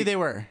 Eventually they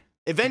were.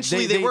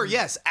 Eventually they were,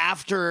 yes,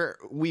 after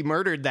we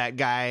murdered that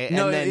guy.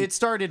 No, and then it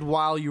started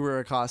while you were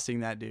accosting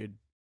that dude.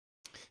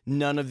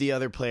 None of the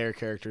other player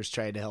characters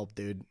tried to help,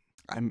 dude.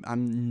 I'm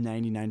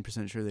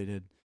 99% sure they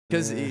did.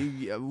 Because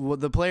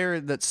the player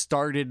that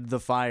started the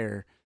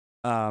fire,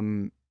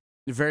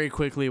 very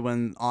quickly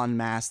when en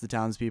masse the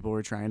townspeople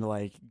were trying to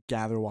like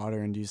gather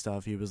water and do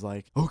stuff, he was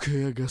like,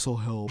 okay, I guess I'll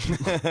help.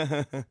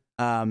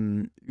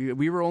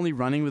 We were only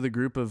running with a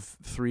group of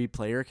 3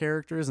 player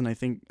characters, and I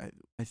think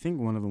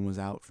one of them was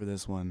out for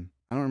this one.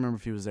 I don't remember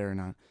if he was there or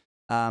not.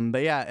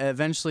 But yeah,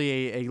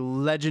 eventually a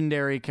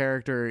legendary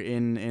character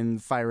in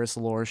Fyrus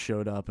lore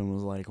showed up and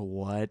was like,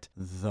 "What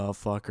the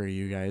fuck are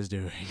you guys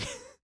doing?"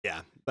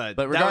 Yeah, but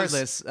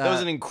regardless, that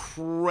was an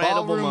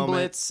incredible Ballroom moment.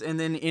 Blitz, and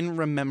then in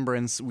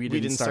remembrance, we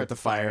didn't start the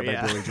fire by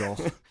yeah. Billy Joel.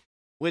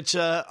 Which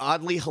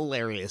oddly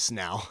hilarious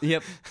now.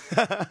 Yep.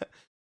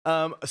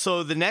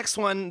 So the next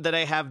one that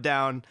I have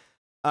down,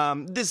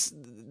 this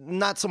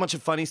not so much a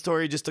funny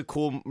story, just a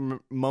cool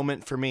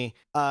moment for me.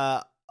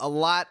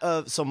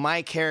 So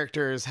my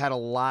characters had a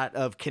lot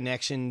of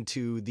connection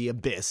to the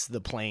Abyss,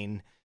 the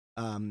plane,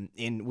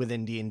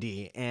 within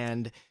D&D,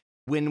 and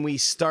when we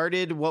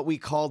started what we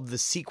called the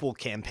sequel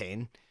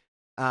campaign,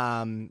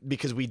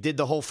 because we did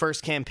the whole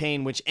first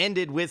campaign, which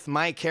ended with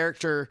my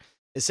character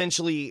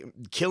essentially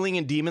killing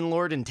a demon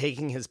lord and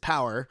taking his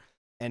power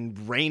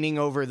and reigning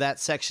over that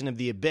section of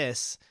the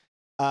Abyss.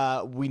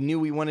 We knew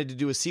we wanted to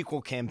do a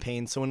sequel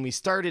campaign, so when we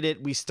started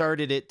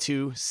it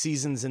to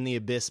Seasons in the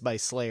Abyss by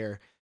Slayer,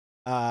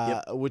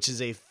 which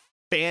is a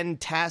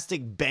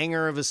fantastic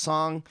banger of a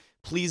song.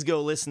 Please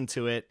go listen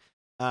to it.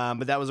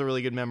 But that was a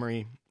really good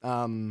memory.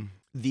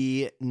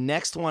 The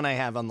next one I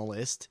have on the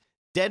list,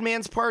 Dead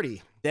Man's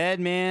Party.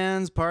 Dead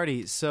Man's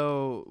Party.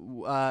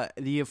 So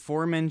the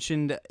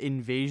aforementioned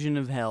invasion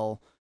of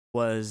hell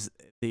was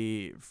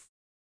the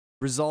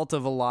result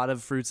of a lot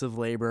of fruits of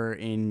labor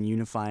in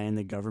unifying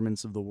the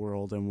governments of the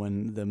world. And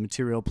when the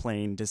material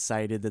plane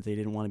decided that they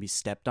didn't want to be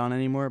stepped on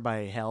anymore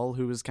by hell,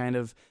 who was kind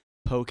of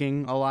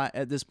poking a lot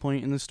at this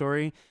point in the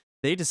story,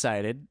 they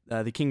decided,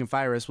 the King of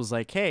Fyrus was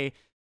like, hey,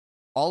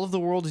 all of the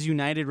world is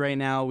united right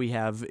now. We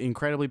have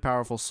incredibly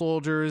powerful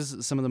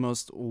soldiers, some of the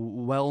most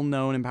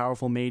well-known and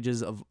powerful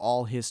mages of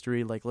all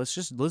history. Like, let's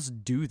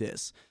do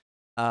this.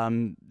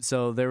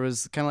 So there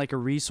was kind of like a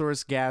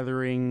resource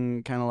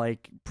gathering, kind of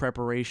like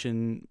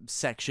preparation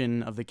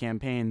section of the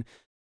campaign.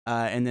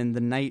 And then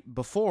the night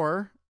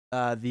before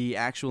the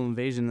actual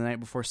invasion, the night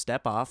before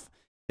Step Off,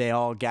 they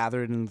all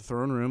gathered in the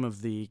throne room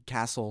of the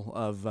castle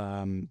of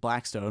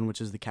Blackstone,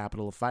 which is the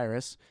capital of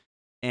Fyrus.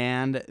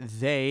 And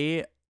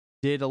they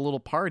did a little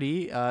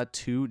party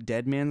to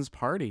Dead Man's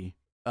Party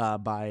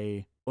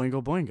by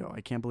Boingo Boingo.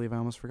 I can't believe I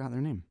almost forgot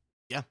their name.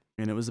 Yeah.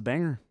 And it was a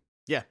banger.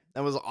 Yeah,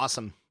 that was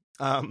awesome.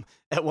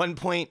 At one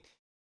point,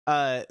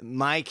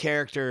 my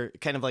character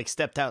kind of like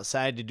stepped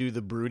outside to do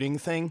the brooding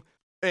thing,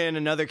 and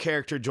another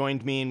character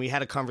joined me, and we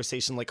had a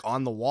conversation like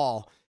on the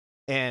wall,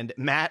 and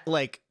Matt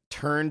like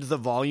turned the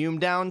volume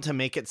down to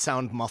make it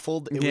sound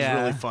muffled. It was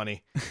really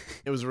funny.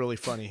 It was really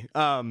funny.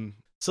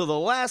 So the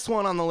last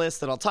one on the list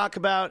that I'll talk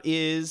about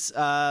is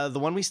the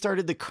one we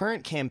started the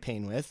current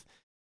campaign with.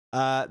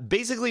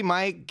 Basically,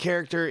 my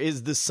character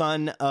is the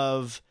son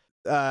of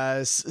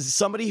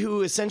somebody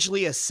who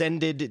essentially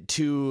ascended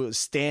to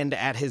stand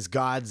at his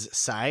god's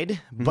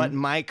side, but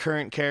my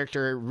current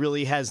character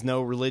really has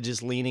no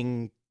religious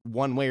leaning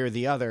one way or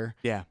the other.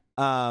 Yeah.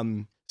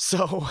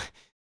 So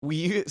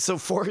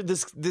for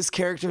this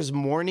character's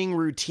morning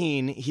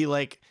routine, he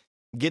like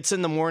gets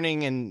in the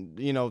morning and,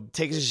 you know,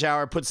 takes a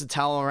shower, puts a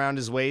towel around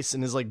his waist,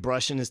 and is like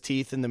brushing his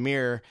teeth in the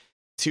mirror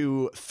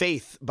to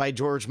Faith by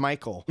George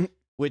Michael,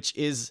 which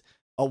is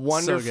a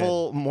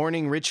wonderful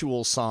morning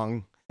ritual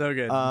song. So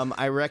good.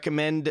 I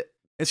recommend.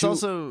 It's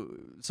also,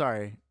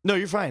 sorry. No,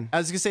 you're fine. I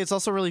was going to say, it's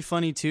also really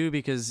funny too,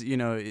 because, you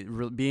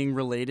know, being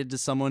related to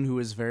someone who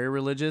is very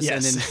religious,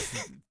 Yes. and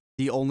then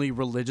the only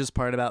religious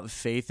part about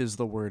faith is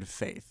the word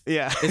faith.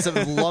 Yeah. It's a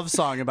love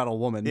song about a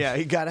woman. Yeah,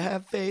 you gotta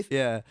have faith.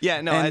 Yeah.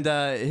 Yeah, no. And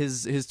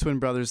his twin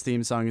brother's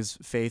theme song is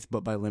Faith,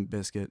 but by Limp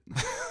Bizkit.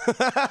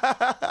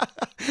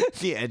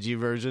 The edgy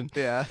version.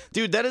 Yeah.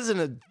 Dude, that is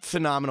a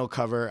phenomenal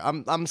cover.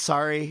 I'm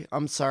sorry,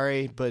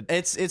 but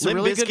It's Limp a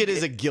really Bizkit good.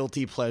 is a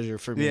guilty pleasure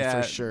for me,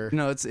 for sure.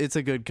 No, it's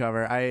a good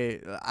cover.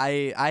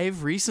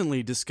 I've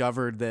recently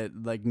discovered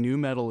that like nu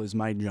metal is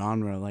my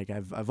genre. Like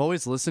I've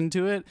always listened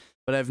to it,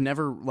 but I've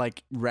never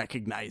like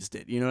recognized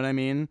it. You know what I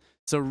mean?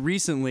 So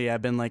recently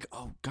I've been like,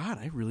 oh God,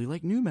 I really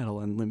like nu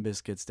metal, and Limp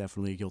Bizkit's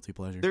definitely a guilty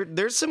pleasure.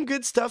 There's some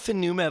good stuff in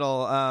nu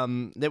metal.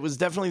 That was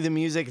definitely the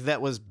music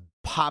that was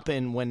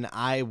popping when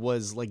I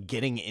was like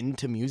getting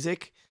into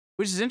music.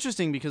 Which is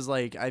interesting because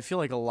like I feel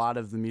like a lot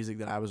of the music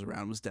that I was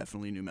around was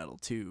definitely nu metal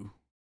too.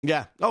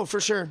 Yeah. Oh, for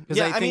sure. Because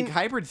Yeah, I think mean,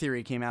 Hybrid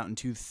Theory came out in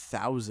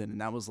 2000,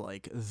 and that was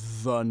like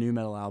the nu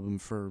metal album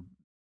for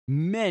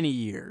many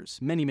years,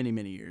 many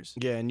years.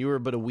 yeah, and you were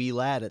but a wee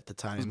lad at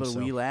the I was time. but so.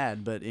 a wee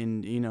lad, but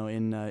in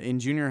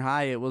junior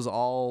high, it was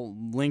all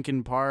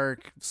Linkin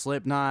Park,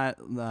 Slipknot,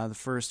 the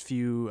first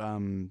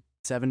few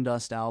Seven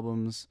Dust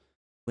albums,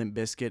 Limp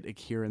Bizkit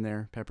here and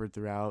there, peppered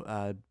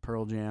throughout,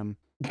 Pearl Jam.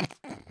 Or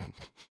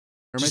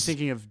am I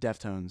thinking of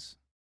Deftones?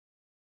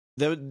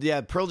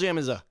 Pearl Jam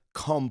is a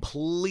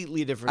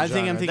completely different I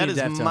genre. think I'm thinking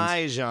that is Deftones.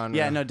 my genre.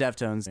 Yeah, no,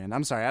 Deftones. And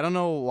I'm sorry, I don't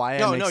know why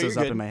No, I mix no, those you're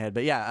up good. in my head,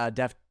 but yeah,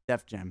 Def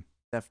Jam,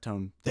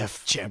 Deftone,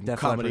 Def Jam Def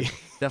comedy.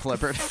 Leppard. Def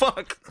Leppard.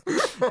 Fuck.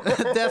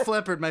 Def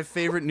Leppard, my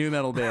favorite nu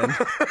metal band.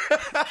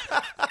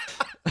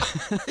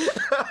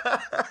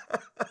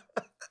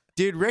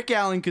 Dude, Rick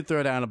Allen could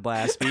throw down a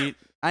blast beat.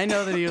 I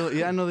know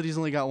that he's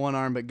only got one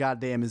arm, but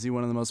goddamn, is he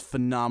one of the most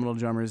phenomenal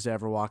drummers to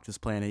ever walk this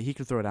planet? He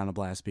could throw down a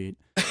blast beat.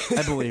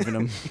 I believe in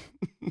him.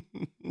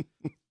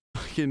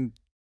 Fucking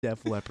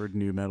Def Leppard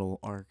new metal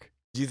arc.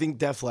 Do you think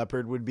Def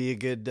Leppard would be a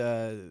good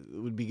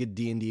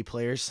D&D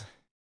players?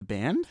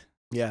 Band?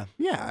 Yeah.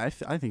 Yeah,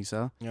 I think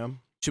so. Yeah.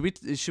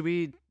 Should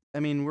we? I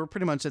mean, we're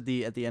pretty much at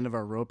the end of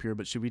our rope here,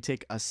 but should we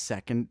take a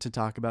second to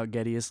talk about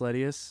Geddius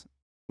Ledius?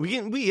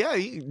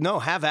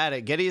 Have at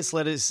it. Geddius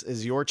Ledius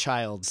is your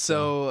child.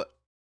 So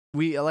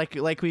we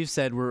like we've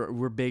said,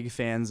 we're big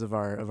fans of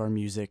our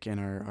music and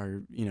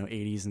our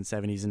 80s and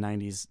 70s and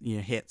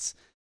 90s hits.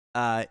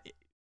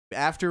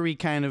 After we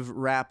kind of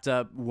wrapped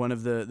up one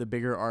of the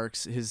bigger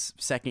arcs, his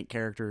second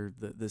character,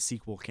 the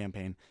sequel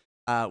campaign,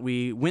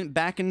 we went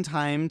back in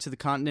time to the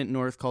continent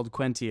north called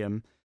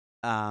Quentium.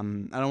 I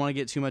don't want to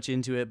get too much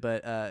into it,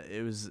 but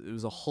it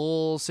was a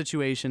whole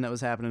situation that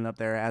was happening up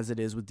there, as it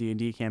is with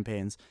D&D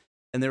campaigns.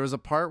 And there was a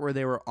part where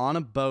they were on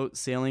a boat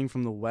sailing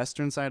from the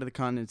western side of the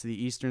continent to the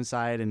eastern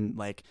side, and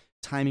like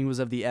timing was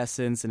of the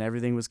essence, and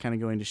everything was kind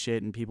of going to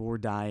shit, and people were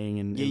dying.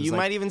 And you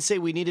might even say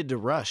we needed to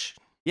rush.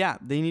 Yeah,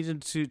 they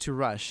needed to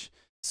rush.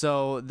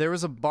 So there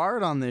was a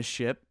bard on this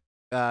ship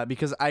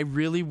because I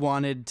really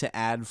wanted to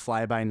add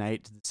Fly By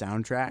Night to the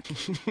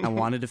soundtrack. I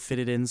wanted to fit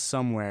it in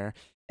somewhere.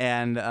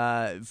 And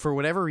for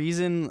whatever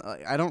reason,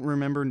 I don't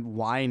remember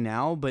why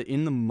now, but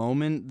in the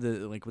moment,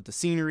 with the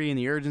scenery and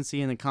the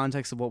urgency and the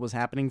context of what was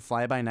happening,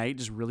 Fly By Night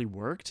just really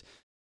worked.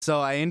 So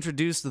I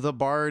introduced the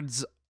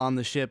bards on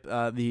the ship,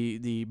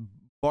 the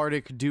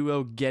bardic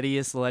duo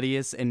Geddius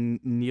Ledius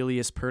and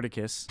Nelius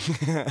Perdiccas,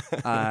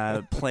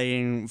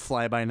 playing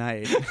Fly By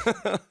Night.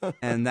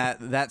 And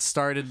that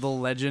started the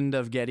legend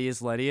of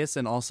Geddius Ledius,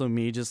 and also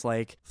me just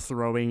like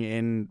throwing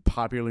in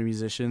popular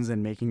musicians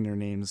and making their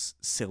names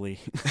silly.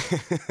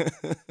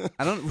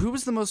 Who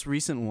was the most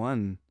recent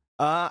one?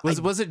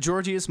 Was it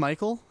Georgius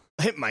Michael?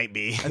 It might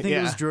be. I think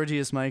it was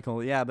Georgius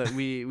Michael. Yeah, but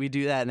we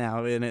do that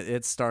now, and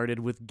it started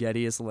with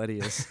Geddius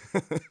Ledius.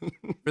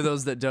 For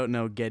those that don't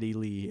know, Geddy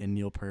Lee and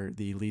Neil Peart,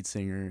 the lead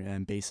singer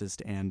and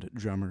bassist and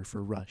drummer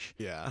for Rush.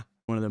 Yeah.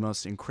 One of the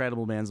most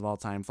incredible bands of all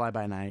time. Fly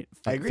By Night.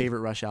 I agree. Favorite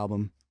Rush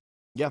album.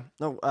 Yeah.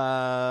 No,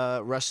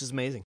 Rush is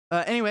amazing.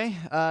 Anyway,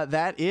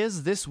 that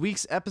is this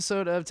week's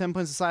episode of 10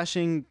 Points of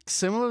Slashing.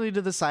 Similarly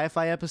to the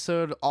sci-fi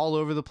episode, all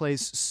over the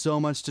place, so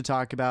much to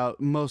talk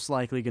about. Most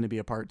likely going to be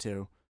a part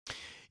 2.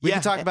 We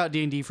can talk about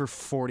D&D for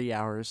 40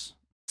 hours.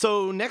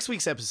 So next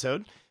week's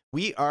episode,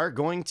 we are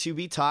going to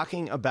be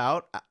talking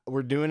about,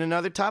 we're doing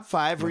another top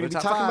 5. We're going to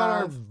be talking about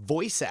our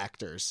voice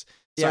actors.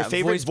 So our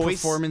favorite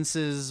voice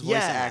performances, voice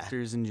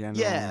actors in general.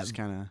 Yeah, just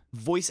kind of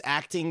voice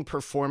acting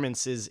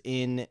performances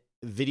in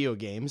video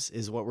games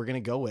is what we're going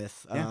to go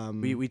with. Yeah.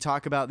 We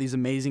talk about these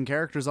amazing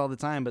characters all the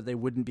time, but they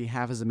wouldn't be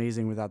half as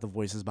amazing without the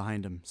voices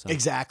behind them. So.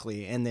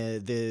 Exactly. And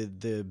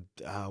the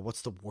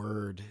what's the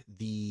word?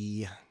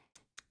 The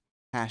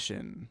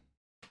passion,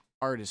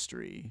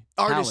 artistry.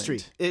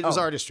 Talent. It was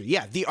Oh. artistry.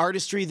 Yeah, the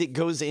artistry that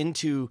goes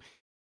into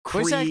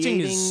Voice creating. acting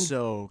is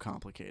so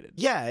complicated.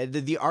 Yeah,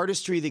 the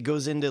artistry that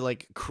goes into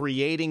like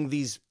creating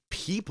these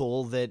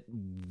people that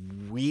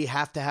we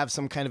have to have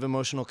some kind of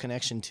emotional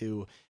connection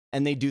to,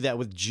 and they do that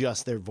with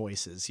just their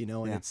voices,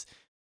 and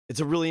it's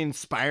a really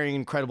inspiring,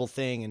 incredible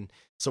thing. And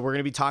so we're going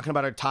to be talking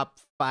about our top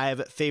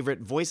 5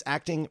 favorite voice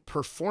acting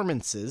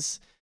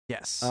performances.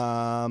 Yes.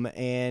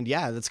 And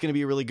yeah, that's going to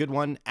be a really good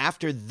one.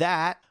 After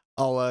that,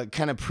 I'll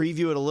kind of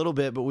preview it a little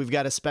bit, but we've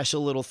got a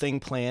special little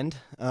thing planned.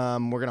 We're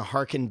going to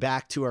harken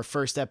back to our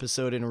first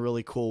episode in a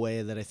really cool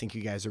way that I think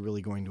you guys are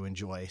really going to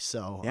enjoy.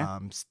 So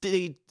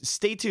stay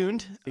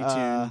tuned. Stay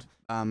tuned.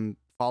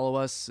 Follow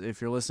us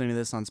if you're listening to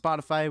this on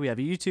Spotify. We have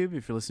a YouTube.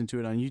 If you're listening to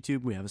it on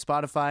YouTube, we have a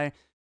Spotify.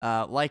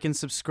 Like and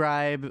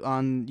subscribe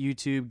on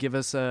YouTube. Give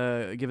us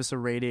a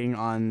rating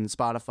on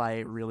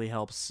Spotify. It really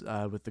helps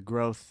with the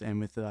growth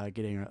and with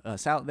getting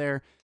us out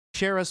there.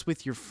 Share us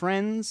with your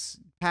friends.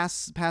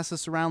 Pass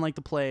us around like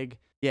the plague.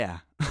 Yeah.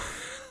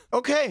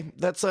 Okay,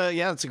 that's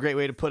a great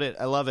way to put it.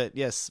 I love it.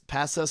 Yes,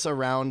 pass us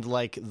around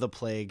like the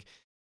plague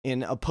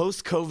in a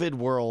post-COVID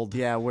world.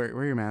 Yeah,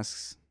 wear your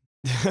masks.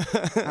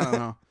 I don't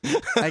know.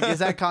 Like, is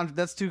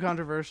that's too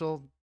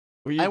controversial?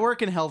 I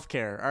work in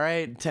healthcare. All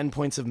right, 10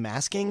 points of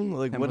masking.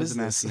 Like, what is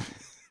this?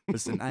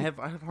 Listen, I have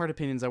hard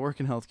opinions. I work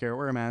in healthcare.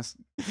 Wear a mask.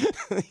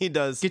 He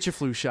does. Get your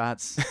flu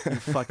shots. You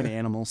fucking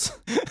animals.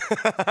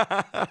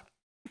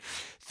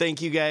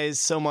 Thank you guys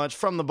so much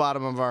from the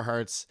bottom of our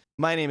hearts.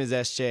 My name is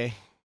SJ.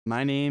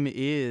 My name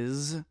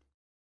is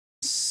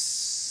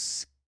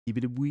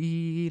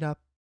Skibidi-Weed-Up.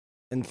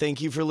 And thank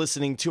you for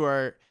listening to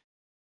our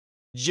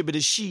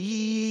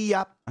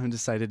Jibbida-Shee-Yop. I'm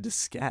decided to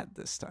scat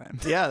this time.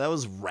 Yeah, that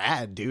was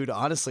rad, dude.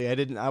 Honestly,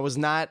 I was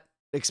not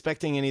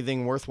expecting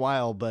anything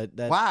worthwhile, but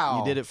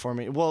you did it for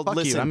me. Well, Fuck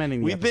listen, you. I'm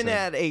ending the we've been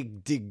episode. at a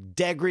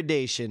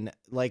degradation.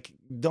 Like,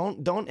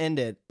 don't end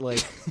it.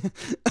 Like,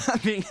 I'm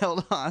being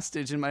held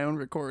hostage in my own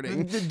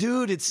recording.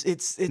 dude,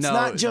 it's No,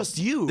 not just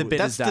you. the bit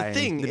That's is dying. the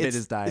thing. The bit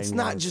is dying, It's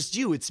not guys. just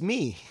you. It's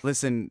me.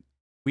 Listen,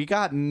 we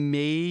got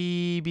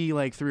maybe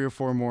like 3 or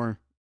 4 more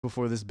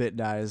before this bit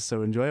dies.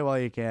 So enjoy it while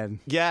you can.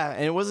 Yeah,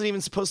 and it wasn't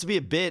even supposed to be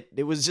a bit.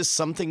 It was just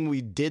something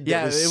we did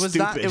that was it was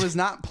stupid. not. It was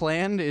not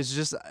planned. It's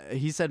just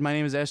he said my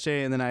name is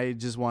SJ, and then I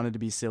just wanted to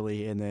be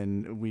silly, and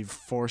then we've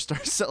forced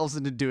ourselves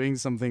into doing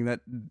something that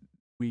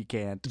we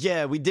can't.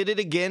 Yeah, we did it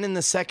again in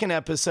the second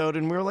episode,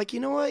 and we were like, you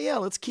know what? Yeah,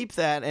 let's keep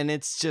that. And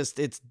it's just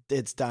it's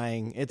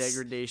dying. It's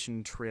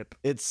Degradation Trip.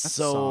 It's That's a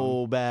so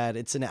song. bad.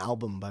 It's an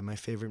album by my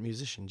favorite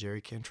musician, Jerry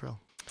Cantrell.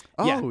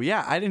 Oh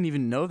yeah, I didn't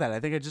even know that. I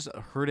think I just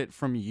heard it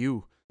from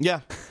you.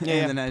 Yeah,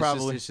 And then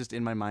probably. it's just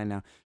in my mind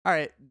now. All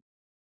right.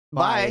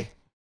 Bye.